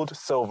gold,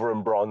 silver,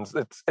 and bronze.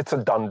 It's a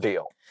done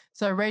deal.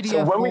 So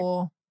Radio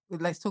 4,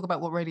 let's talk about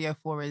what Radio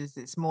 4 is.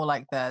 It's more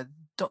like the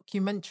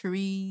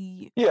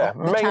documentary. Yeah,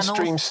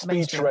 mainstream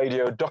speech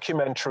radio,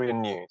 documentary,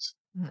 and news.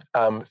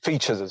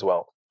 Features as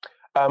well.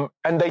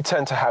 And they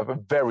tend to have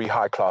very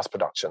high-class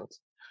productions.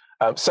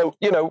 So,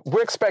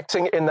 we're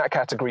expecting in that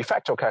category,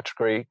 Factual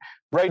category,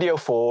 Radio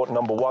 4,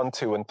 number 1,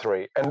 2, and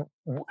 3. And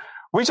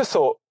we just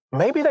thought,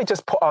 maybe they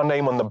just put our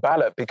name on the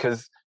ballot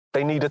because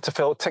they needed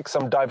to tick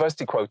some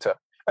diversity quota.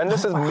 And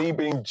this is me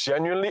being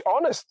genuinely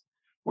honest.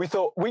 We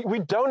thought, we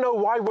don't know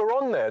why we're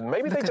on there.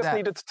 Maybe they just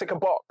needed to tick a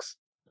box.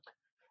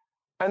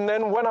 And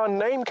then when our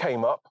name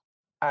came up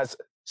as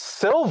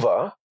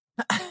silver,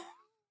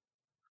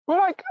 We're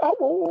like,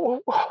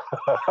 oh,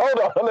 hold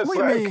on a What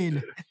sec. do you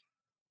mean?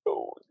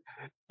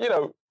 You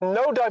know,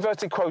 no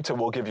diverted quota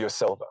will give you a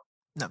silver.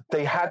 No.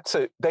 They had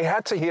to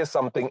hear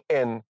something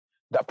in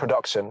that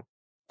production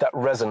that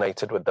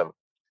resonated with them.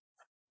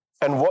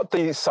 And what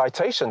the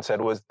citation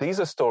said was, these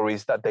are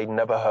stories that they'd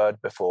never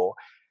heard before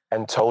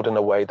and told in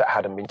a way that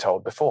hadn't been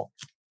told before.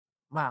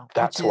 Wow.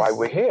 That's why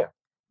we're here.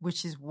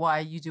 Which is why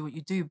you do what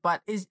you do.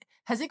 But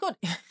has it got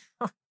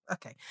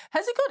okay?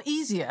 Has it got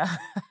easier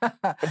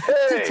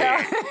to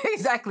tell?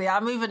 Exactly.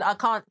 I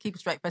can't keep a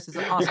straight face as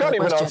I'm asking. You can't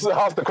even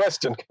ask the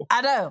question.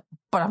 I know,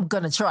 but I'm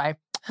gonna try.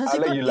 Has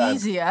it got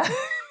easier?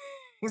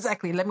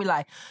 Exactly. Let me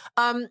lie.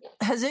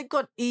 Has it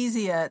got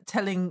easier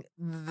telling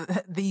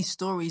these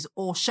stories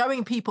or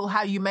showing people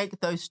how you make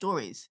those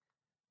stories?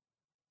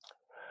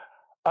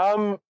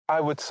 I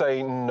would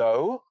say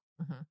no.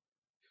 Mm-hmm.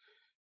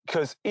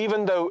 Because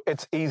even though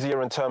it's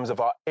easier in terms of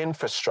our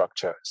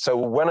infrastructure, so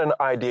when an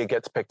idea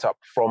gets picked up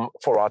for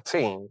our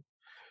team,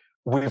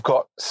 we've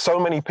got so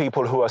many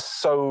people who are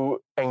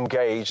so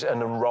engaged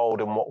and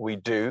enrolled in what we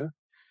do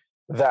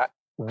that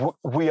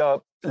we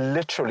are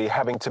literally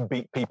having to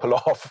beat people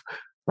off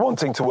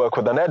wanting to work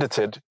with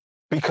Unedited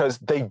because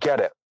they get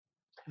it.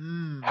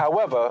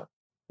 However,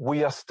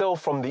 we are still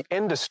from the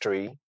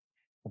industry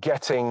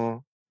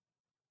getting,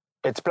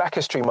 it's Black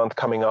History Month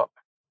coming up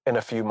in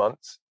a few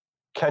months.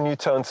 Can you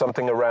turn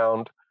something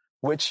around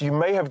which you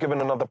may have given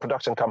another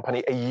production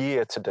company a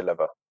year to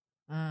deliver?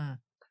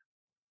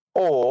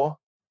 Or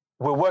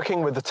we're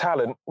working with the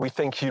talent, we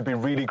think you'd be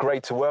really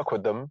great to work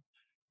with them,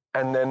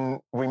 and then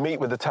we meet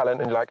with the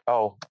talent and like,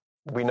 oh,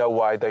 we know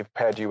why they've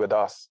paired you with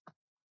us.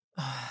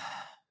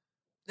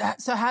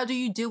 So how do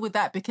you deal with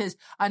that? Because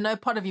I know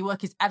part of your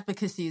work is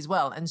advocacy as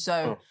well. And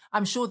so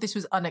I'm sure this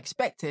was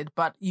unexpected,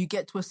 but you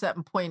get to a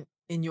certain point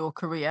in your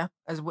career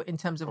in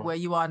terms of where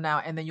you are now,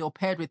 and then you're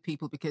paired with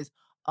people because,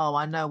 oh,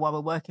 I know why we're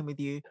working with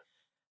you.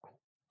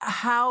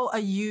 How are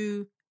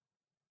you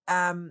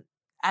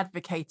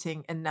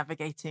advocating and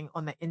navigating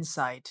on the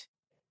inside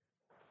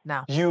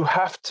now? You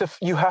have to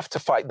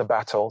fight the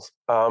battles.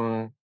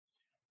 I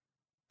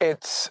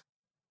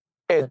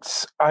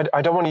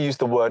don't want to use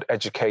the word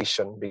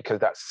education because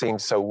that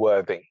seems so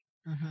worthy,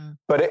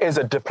 but it is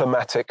a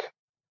diplomatic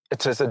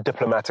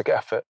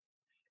effort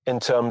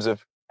in terms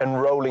of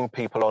enrolling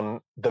people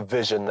on the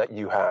vision that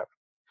you have.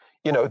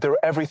 You know, there are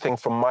everything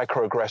from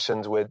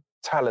microaggressions with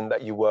talent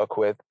that you work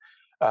with,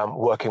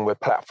 working with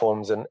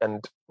platforms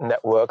and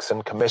networks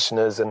and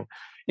commissioners, and,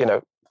 you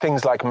know,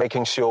 things like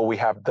making sure we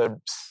have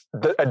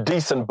a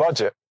decent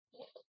budget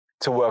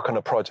to work on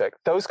a project.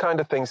 Those kind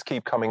of things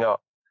keep coming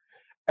up.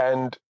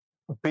 And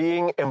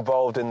being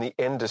involved in the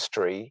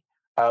industry,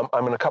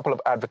 I'm in a couple of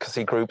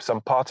advocacy groups.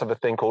 I'm part of a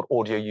thing called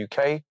Audio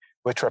UK,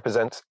 which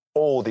represents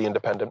all the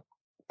independent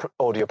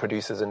audio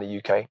producers in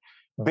the UK.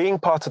 Being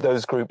part of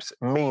those groups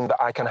mean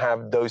that I can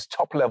have those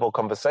top-level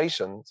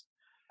conversations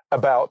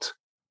about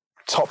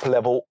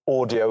top-level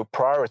audio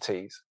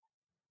priorities,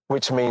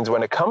 which means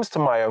when it comes to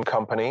my own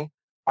company,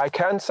 I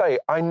can say,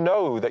 I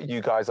know that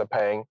you guys are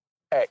paying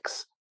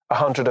X,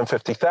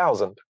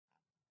 150,000.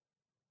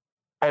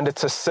 And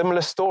it's a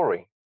similar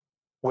story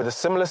with a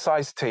similar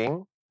sized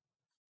team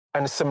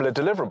and similar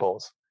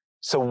deliverables.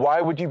 So why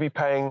would you be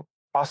paying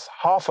us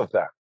half of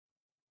that?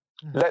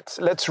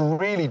 Let's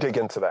really dig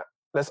into that.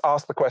 Let's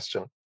ask the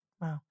question.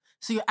 Wow.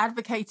 So you're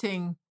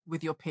advocating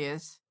with your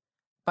peers,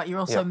 but you're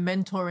also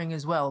mentoring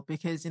as well,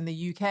 because in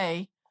the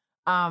UK,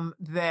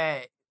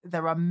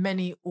 there are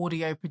many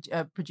audio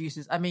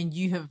producers. I mean,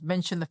 you have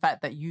mentioned the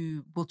fact that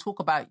we'll talk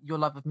about your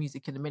love of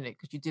music in a minute,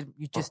 because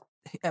you just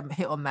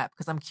hit on that,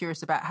 because I'm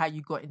curious about how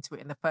you got into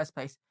it in the first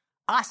place.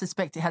 I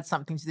suspect it had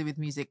something to do with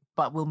music,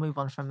 but we'll move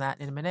on from that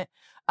in a minute.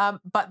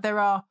 But there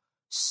are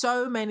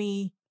so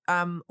many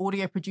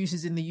audio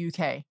producers in the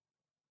UK,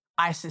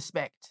 I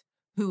suspect,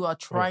 who are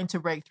trying to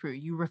break through.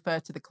 You refer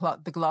to the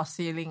glass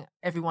ceiling.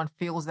 Everyone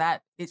feels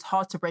that. It's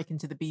hard to break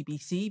into the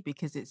BBC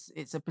because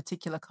it's a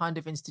particular kind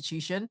of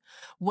institution.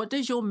 What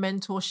does your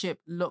mentorship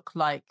look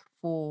like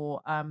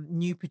for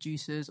new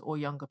producers or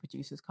younger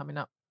producers coming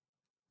up?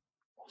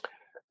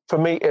 For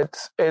me,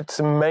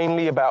 it's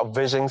mainly about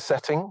vision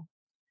setting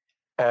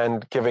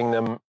and giving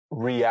them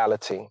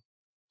reality.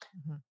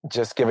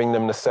 Just giving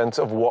them the sense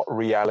of what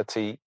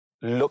reality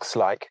looks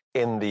like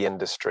in the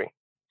industry.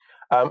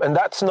 And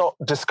that's not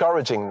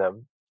discouraging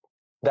them.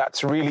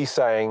 That's really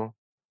saying,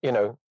 you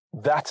know,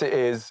 that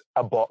is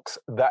a box,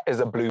 that is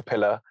a blue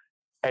pillar,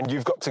 and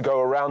you've got to go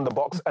around the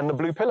box and the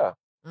blue pillar.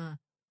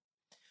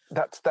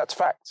 That's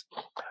fact.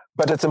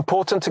 But it's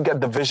important to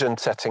get the vision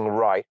setting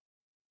right,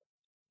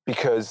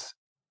 because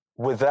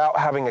without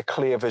having a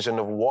clear vision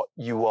of what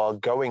you are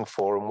going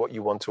for and what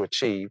you want to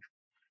achieve,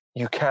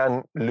 you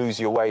can lose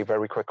your way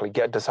very quickly,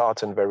 get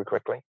disheartened very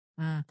quickly.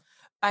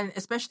 And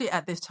especially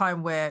at this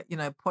time where, you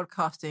know,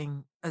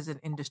 podcasting as an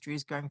industry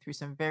is going through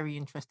some very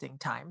interesting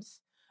times.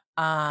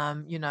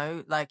 You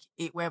know, like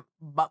it went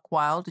buck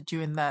wild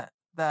during the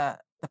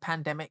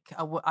pandemic.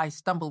 I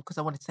stumbled because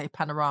I wanted to say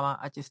panorama.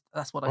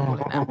 That's what I call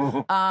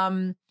it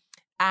now.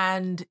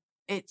 And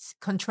it's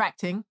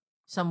contracting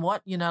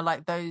somewhat,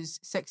 like those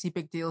sexy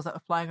big deals that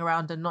are flying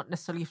around and not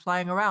necessarily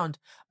flying around,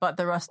 but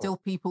there are still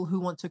people who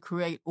want to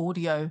create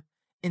audio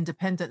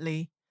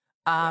independently.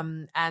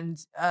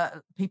 And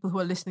people who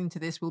are listening to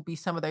this will be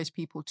some of those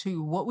people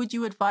too. What would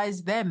you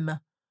advise them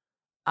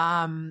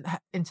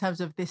in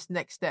terms of this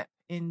next step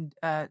in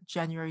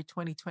January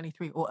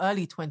 2023 or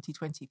early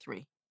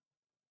 2023?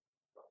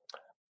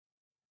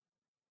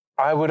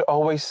 I would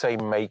always say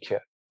make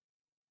it.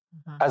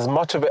 Mm-hmm. As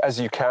much of it as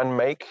you can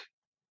make.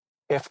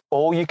 If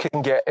all you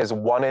can get is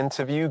one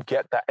interview,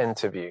 get that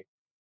interview.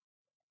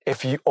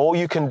 If all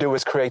you can do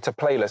is create a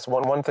playlist,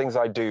 one things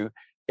I do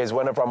is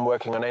whenever I'm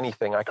working on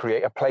anything, I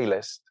create a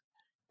playlist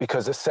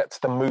because it sets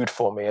the mood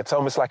for me. It's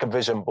almost like a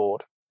vision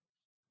board.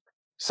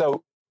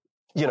 So,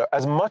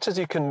 as much as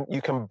you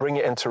can bring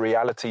it into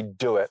reality,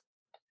 do it.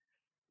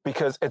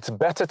 Because it's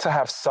better to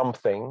have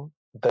something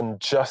than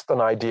just an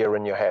idea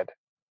in your head.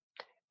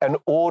 And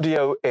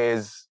audio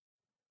is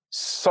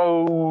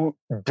so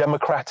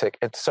democratic.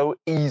 It's so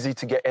easy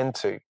to get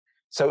into,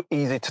 so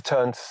easy to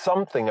turn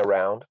something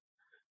around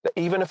that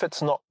even if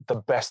it's not the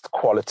best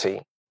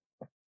quality,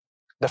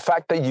 the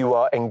fact that you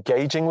are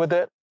engaging with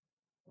it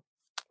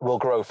will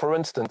grow. For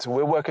instance,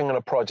 we're working on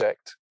a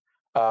project.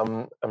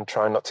 I'm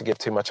trying not to give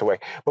too much away,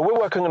 but we're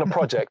working on a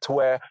project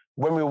where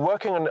when we were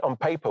working on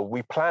paper,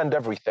 we planned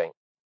everything.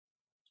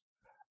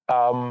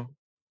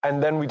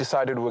 And then we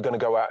decided we were going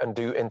to go out and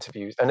do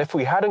interviews. And if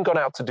we hadn't gone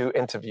out to do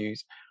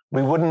interviews,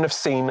 we wouldn't have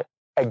seen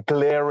a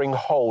glaring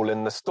hole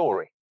in the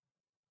story,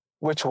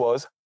 which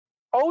was,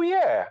 oh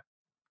yeah,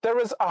 there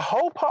is a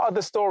whole part of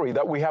the story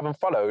that we haven't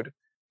followed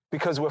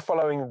because we're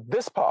following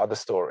this part of the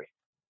story.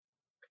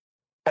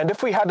 And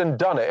if we hadn't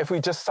done it, if we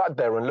just sat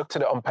there and looked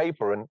at it on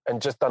paper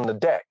and just done the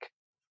deck,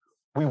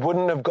 we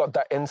wouldn't have got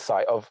that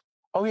insight of,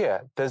 oh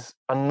yeah, there's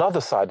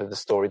another side of the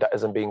story that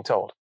isn't being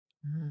told.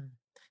 Mm.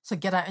 So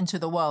get out into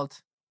the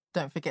world.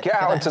 Don't forget get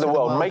out into the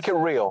world. Make it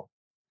real.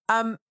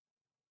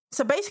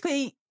 So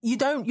basically,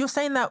 you're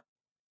saying that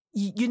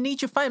you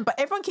need your phone, but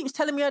everyone keeps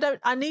telling me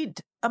I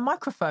need a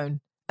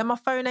microphone and my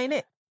phone ain't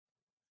it.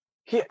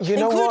 Yeah, you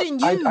know what?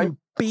 Including you,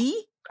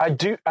 B. I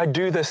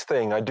do this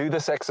thing. I do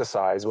this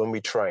exercise when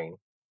we train,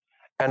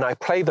 and I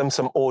play them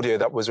some audio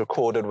that was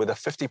recorded with a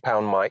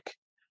 50-pound mic,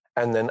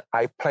 and then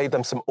I play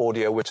them some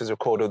audio which is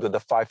recorded with a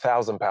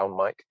 5,000-pound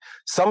mic.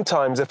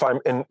 Sometimes, if I'm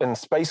in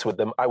space with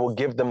them, I will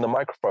give them the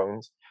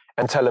microphones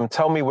and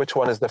tell me which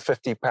one is the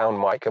 50-pound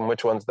mic and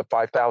which one's the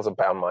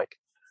 5,000-pound mic.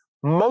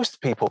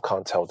 Most people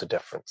can't tell the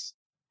difference.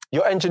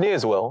 Your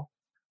engineers will,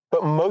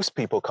 but most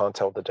people can't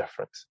tell the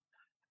difference.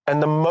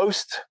 And the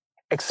most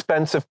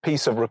expensive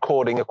piece of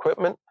recording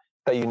equipment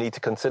that you need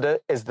to consider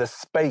is the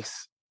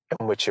space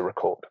in which you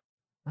record.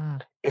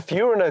 Mm. If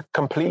you're in a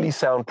completely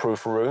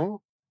soundproof room,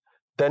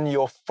 then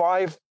your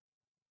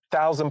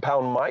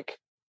 5,000-pound mic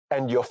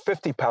and your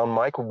 50-pound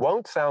mic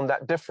won't sound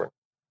that different.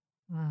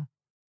 Mm.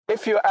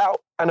 If you're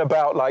out and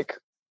about like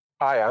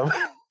I am,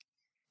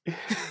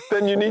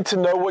 then you need to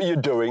know what you're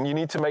doing. You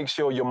need to make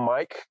sure your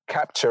mic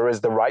capture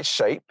is the right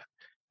shape.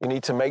 You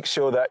need to make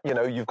sure that,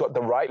 you've got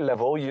the right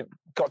level. You've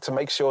got to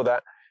make sure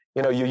that,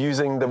 you're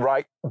using the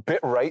right bit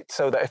rate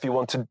so that if you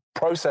want to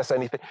process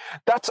anything,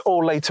 that's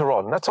all later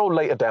on. That's all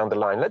later down the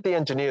line. Let the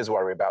engineers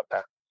worry about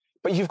that.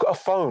 But you've got a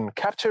phone.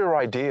 Capture your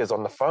ideas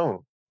on the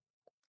phone.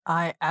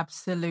 I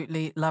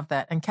absolutely love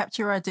that. And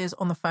capture your ideas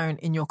on the phone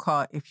in your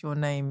car if your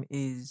name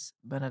is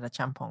Bernard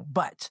Achampong.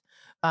 But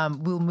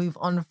we'll move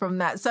on from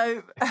that.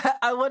 So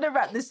I want to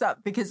wrap this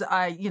up because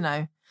I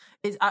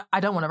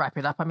don't want to wrap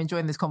it up. I'm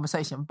enjoying this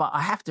conversation, but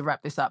I have to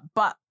wrap this up.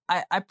 But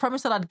I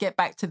promised that I'd get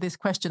back to this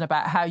question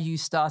about how you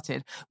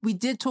started. We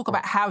did talk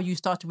about how you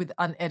started with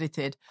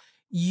Unedited.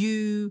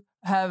 You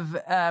have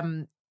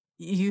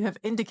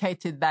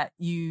indicated that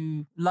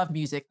you love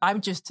music.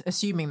 I'm just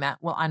assuming that.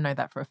 Well, I know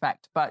that for a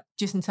fact, but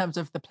just in terms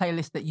of the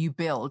playlist that you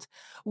build,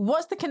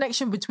 what's the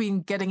connection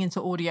between getting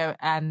into audio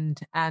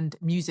and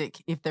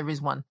music, if there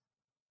is one?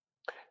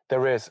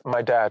 There is.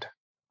 My dad.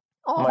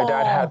 Oh. My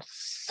dad had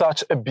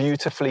such a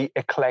beautifully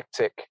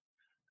eclectic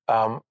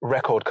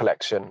record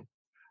collection.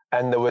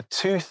 And there were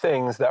two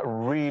things that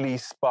really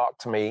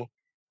sparked me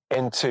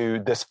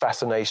into this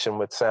fascination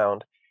with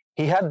sound.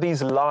 He had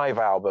these live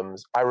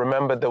albums. I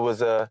remember there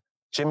was a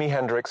Jimi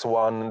Hendrix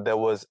one. There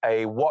was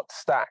a Watt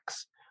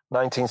Stax.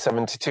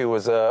 1972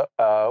 was a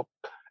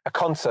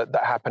concert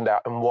that happened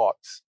out in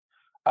Watts.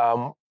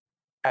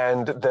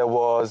 And there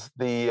was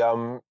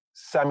the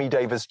Sammy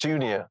Davis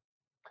Jr.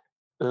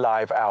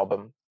 live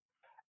album.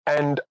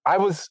 And I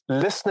was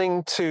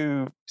listening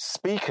to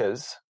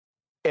speakers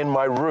in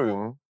my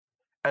room,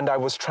 and I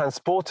was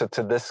transported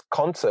to this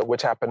concert,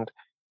 which happened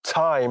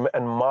time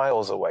and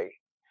miles away.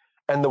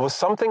 And there was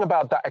something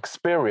about that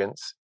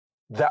experience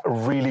that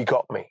really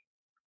got me.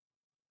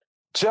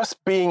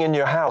 Just being in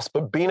your house,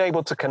 but being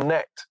able to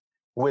connect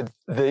with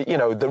the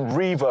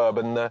reverb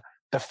and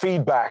the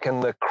feedback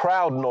and the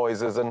crowd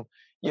noises and,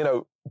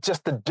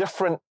 just the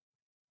different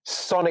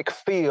sonic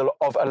feel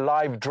of a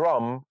live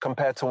drum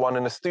compared to one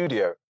in a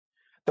studio.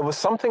 There was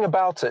something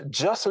about it,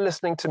 just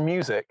listening to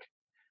music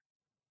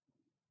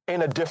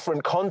in a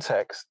different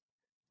context,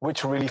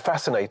 which really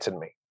fascinated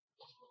me.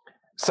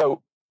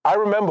 So I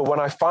remember when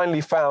I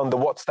finally found the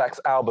What Stacks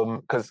album,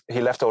 because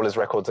he left all his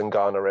records in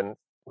Ghana and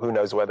who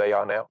knows where they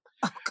are now.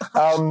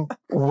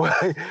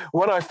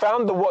 When I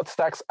found the What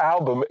Stacks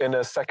album in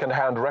a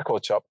secondhand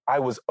record shop, I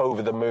was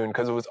over the moon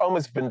because it was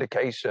almost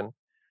vindication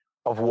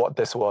of what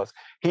this was.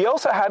 He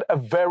also had a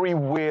very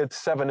weird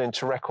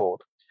 7-inch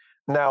record.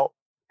 Now,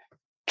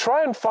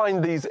 try and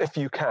find these if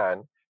you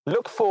can.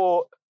 Look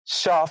for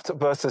Shaft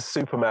versus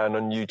Superman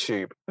on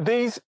YouTube.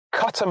 These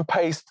cut and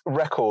paste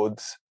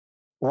records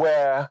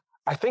where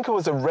I think it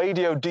was a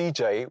radio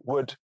DJ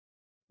would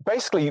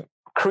basically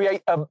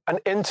create an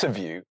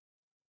interview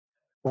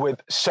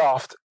with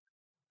Shaft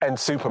and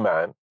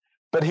Superman,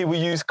 but he would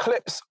use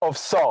clips of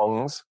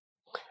songs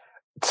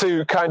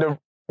to kind of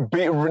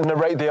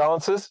narrate the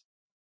answers.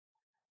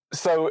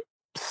 So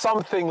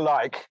something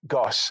like,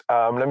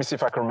 let me see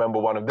if I can remember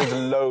one of them.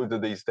 There's loads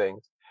of these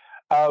things.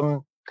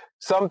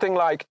 Something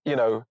like,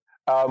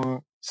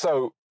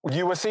 so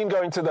you were seen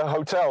going to the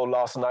hotel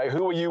last night.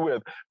 Who were you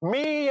with?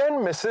 Me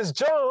and Mrs.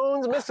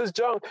 Jones, Mrs.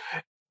 Jones.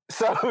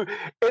 So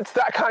it's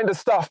that kind of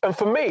stuff. And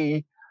for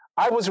me,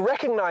 I was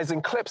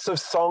recognizing clips of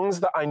songs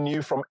that I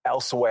knew from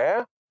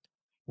elsewhere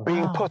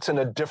being put in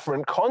a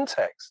different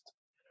context.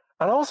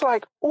 And I was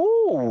like,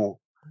 ooh,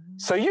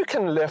 so you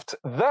can lift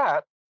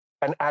that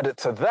and add it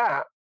to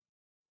that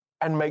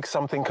and make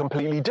something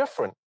completely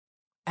different.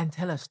 And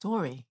tell a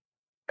story.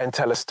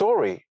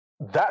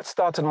 That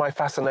started my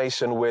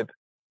fascination with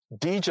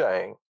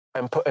DJing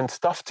and putting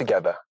stuff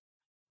together.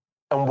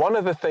 And one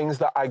of the things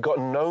that I got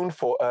known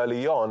for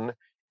early on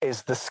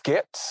is the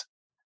skits.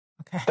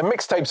 Okay. The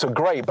mixtapes were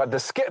great, but the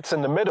skits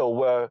in the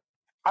middle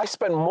I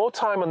spent more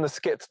time on the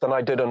skits than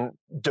I did on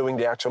doing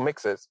the actual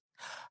mixes.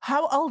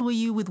 How old were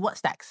you with What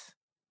Stacks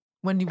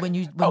when you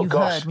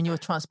were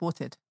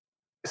transported?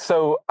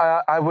 So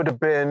I would have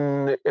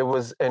been, it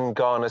was in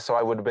Ghana, so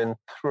I would have been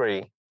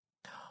 3.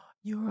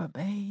 You were a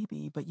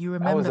baby, but you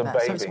remember that.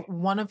 Baby. So it's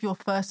one of your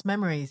first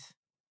memories.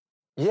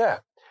 Yeah.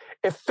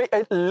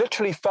 It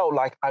literally felt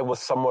like I was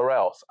somewhere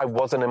else. I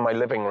wasn't in my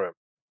living room.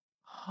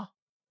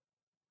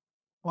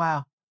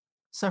 Wow.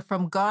 So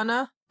from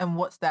Ghana and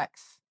What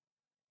Stacks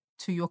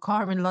to your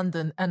car in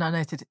London and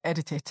unedited.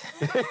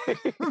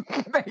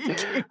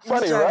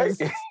 Funny, right?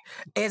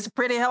 It's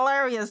pretty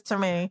hilarious to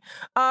me.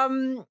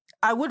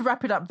 I would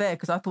wrap it up there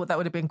because I thought that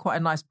would have been quite a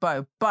nice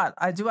bow. But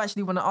I do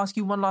actually want to ask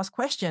you one last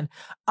question.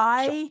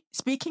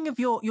 Speaking of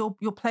your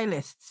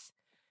playlists,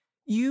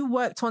 you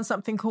worked on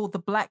something called the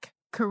Black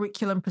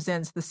Curriculum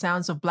Presents The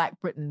Sounds of Black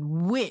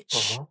Britain,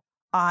 which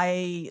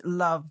I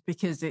love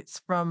because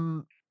it's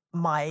from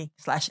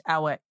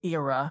my/our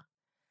era.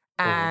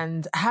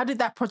 And how did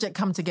that project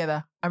come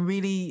together? I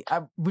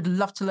would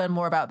love to learn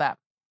more about that.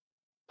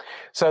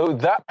 So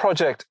that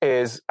project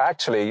is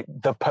actually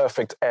the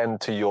perfect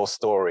end to your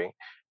story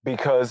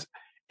because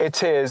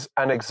it is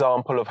an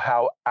example of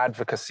how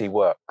advocacy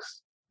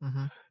works.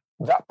 Mm-hmm.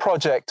 That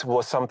project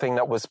was something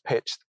that was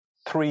pitched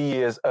 3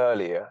 years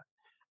earlier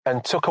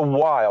and took a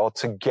while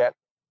to get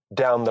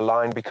down the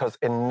line because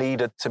it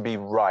needed to be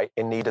right.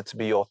 It needed to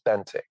be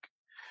authentic.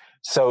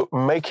 So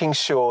making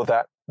sure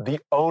that the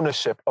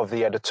ownership of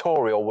the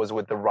editorial was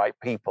with the right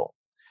people,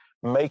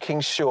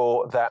 making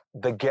sure that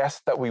the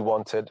guests that we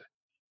wanted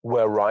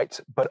were right,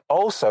 but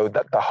also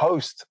that the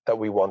host that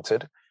we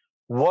wanted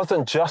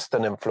wasn't just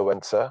an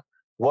influencer,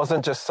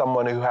 wasn't just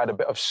someone who had a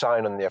bit of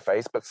shine on their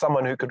face, but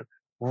someone who could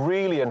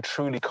really and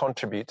truly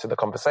contribute to the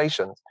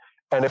conversations.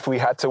 And if we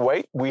had to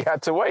wait, we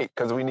had to wait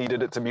because we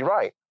needed it to be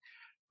right.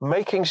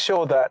 Making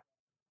sure that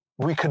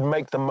we could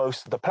make the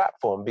most of the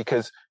platform,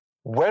 because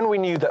when we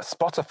knew that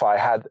Spotify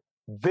had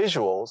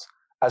visuals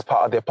as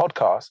part of their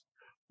podcast,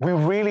 we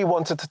really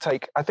wanted to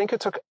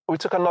we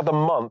took another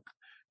month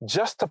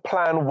just to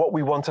plan what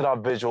we wanted our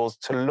visuals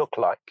to look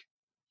like.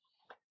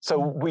 So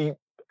we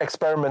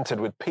experimented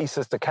with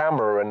pieces to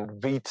camera and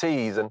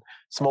VTs and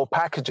small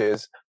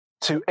packages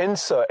to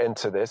insert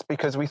into this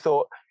because we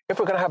thought, if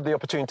we're going to have the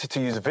opportunity to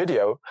use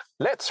video,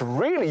 let's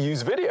really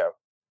use video.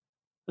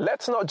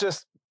 Let's not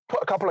just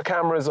put a couple of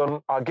cameras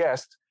on our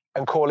guest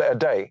and call it a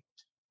day.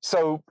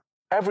 So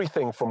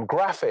everything from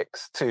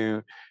graphics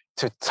to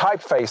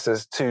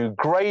typefaces to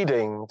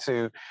grading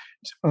to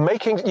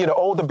making,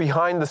 all the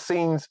behind the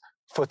scenes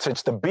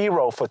footage, the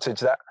B-roll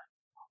footage that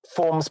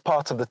forms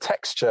part of the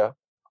texture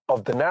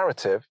of the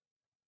narrative.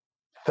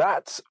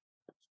 That's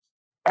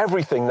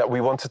everything that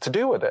we wanted to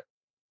do with it.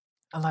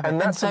 I love it.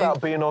 And that's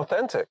about being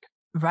authentic.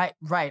 Right.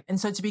 And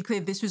so to be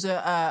clear, this was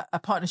a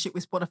partnership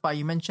with Spotify.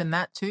 You mentioned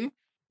that too?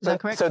 Is that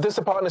correct? So this is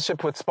a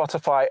partnership with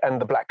Spotify and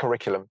the Black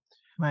Curriculum.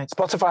 Right.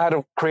 Spotify had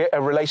to create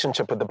a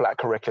relationship with the Black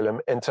Curriculum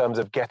in terms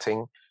of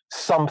getting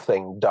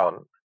something done,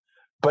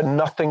 but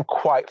nothing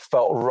quite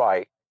felt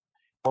right.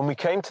 When we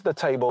came to the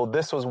table,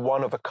 this was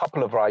one of a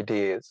couple of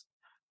ideas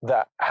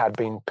that had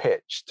been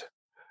pitched.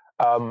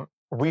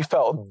 We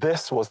felt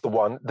this was the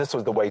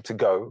way to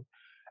go.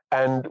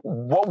 And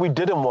what we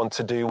didn't want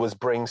to do was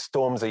bring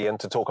Stormzy in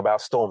to talk about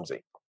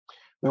Stormzy.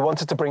 We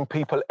wanted to bring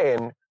people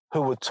in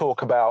who would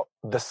talk about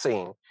the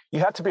scene. You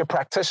had to be a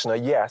practitioner,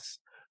 yes,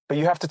 but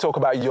you have to talk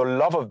about your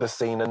love of the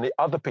scene and the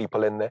other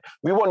people in there.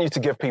 We want you to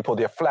give people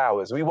their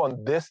flowers. We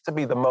want this to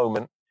be the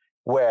moment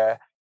where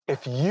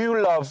if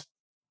you love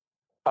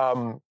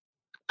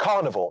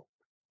Carnival,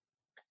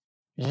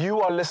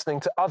 you are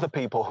listening to other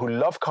people who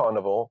love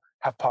Carnival,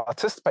 have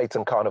participated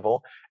in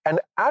Carnival,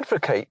 and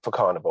advocate for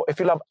Carnival. If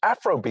you love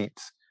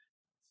Afrobeats,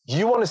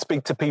 you want to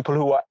speak to people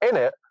who are in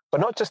it, but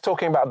not just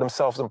talking about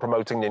themselves and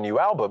promoting their new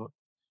album.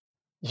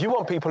 You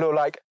want people who are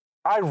like,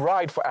 I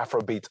ride for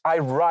Afrobeats, I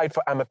ride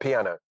for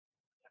Amapiano.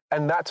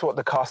 And that's what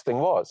the casting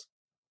was.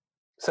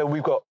 So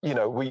we've got,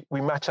 we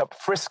match up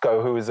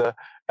Frisco, who is a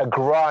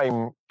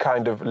grime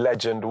kind of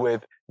legend,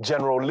 with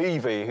General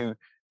Levy, who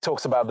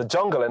talks about the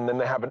jungle, and then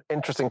they have an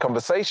interesting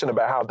conversation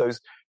about how those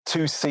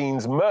two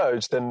scenes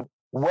merged and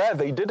where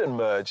they didn't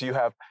merge. You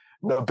have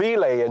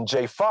Nobile and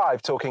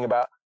J5 talking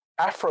about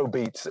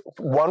Afrobeats,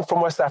 one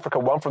from West Africa,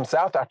 one from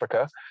South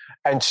Africa,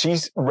 and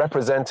she's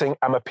representing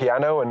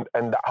Amapiano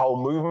and that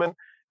whole movement.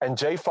 And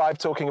J5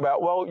 talking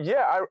about, well,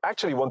 yeah, I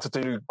actually wanted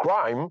to do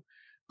grime,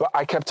 but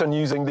I kept on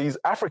using these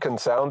African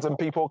sounds, and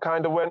people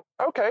kind of went,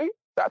 okay,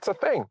 that's a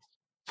thing.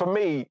 For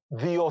me,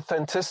 the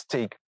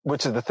authenticity,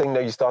 which is the thing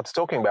that you started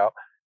talking about,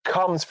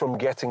 comes from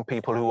getting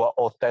people who are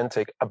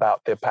authentic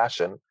about their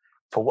passion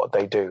for what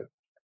they do.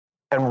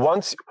 And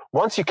once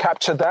you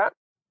capture that,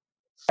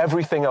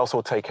 everything else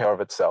will take care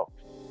of itself.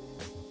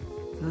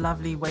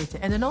 Lovely way to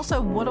end. And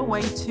also, what a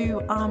way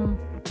to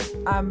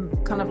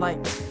kind of like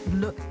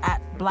look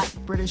at Black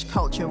British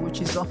culture,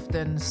 which is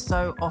often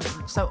so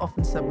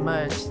often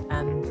submerged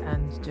and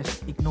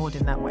just ignored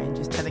in that way, and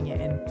just telling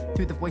it in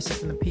through the voices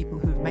from the people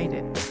who've made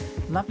it.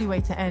 Lovely way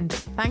to end.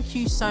 Thank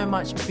you so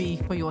much, B,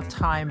 for your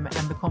time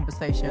and the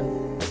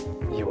conversation.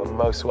 You are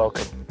most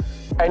welcome.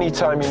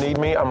 Anytime you need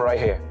me, I'm right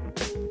here.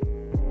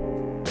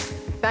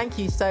 Thank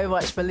you so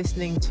much for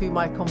listening to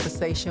my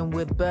conversation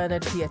with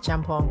Bernard P.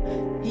 Achampong.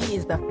 He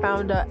is the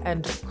founder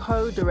and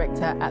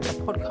co-director at the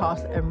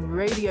podcast and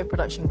radio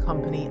production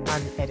company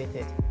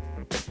Unedited.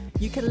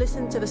 You can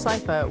listen to The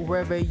Cypher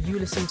wherever you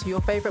listen to your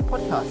favorite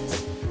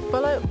podcasts.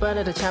 Follow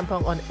Bernard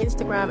Achampong on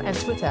Instagram and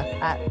Twitter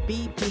at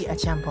BP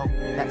Achampong.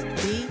 That's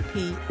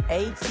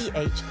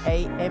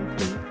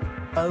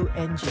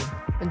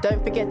BPACHAMPONG. And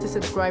don't forget to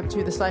subscribe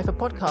to The Cypher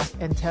podcast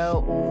and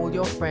tell all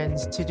your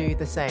friends to do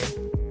the same.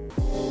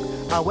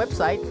 Our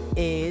website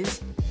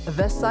is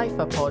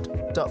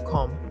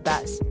thecypherpod.com.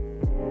 That's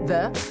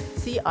the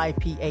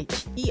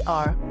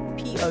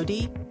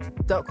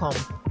CIPHERPOD.com.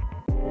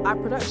 Our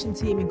production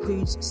team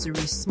includes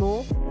Cerise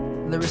Small,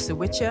 Larissa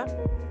Witcher,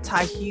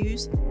 Ty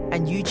Hughes,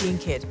 and Eugene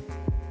Kidd.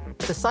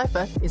 The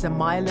Cypher is a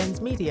My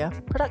Lens Media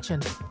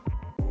production.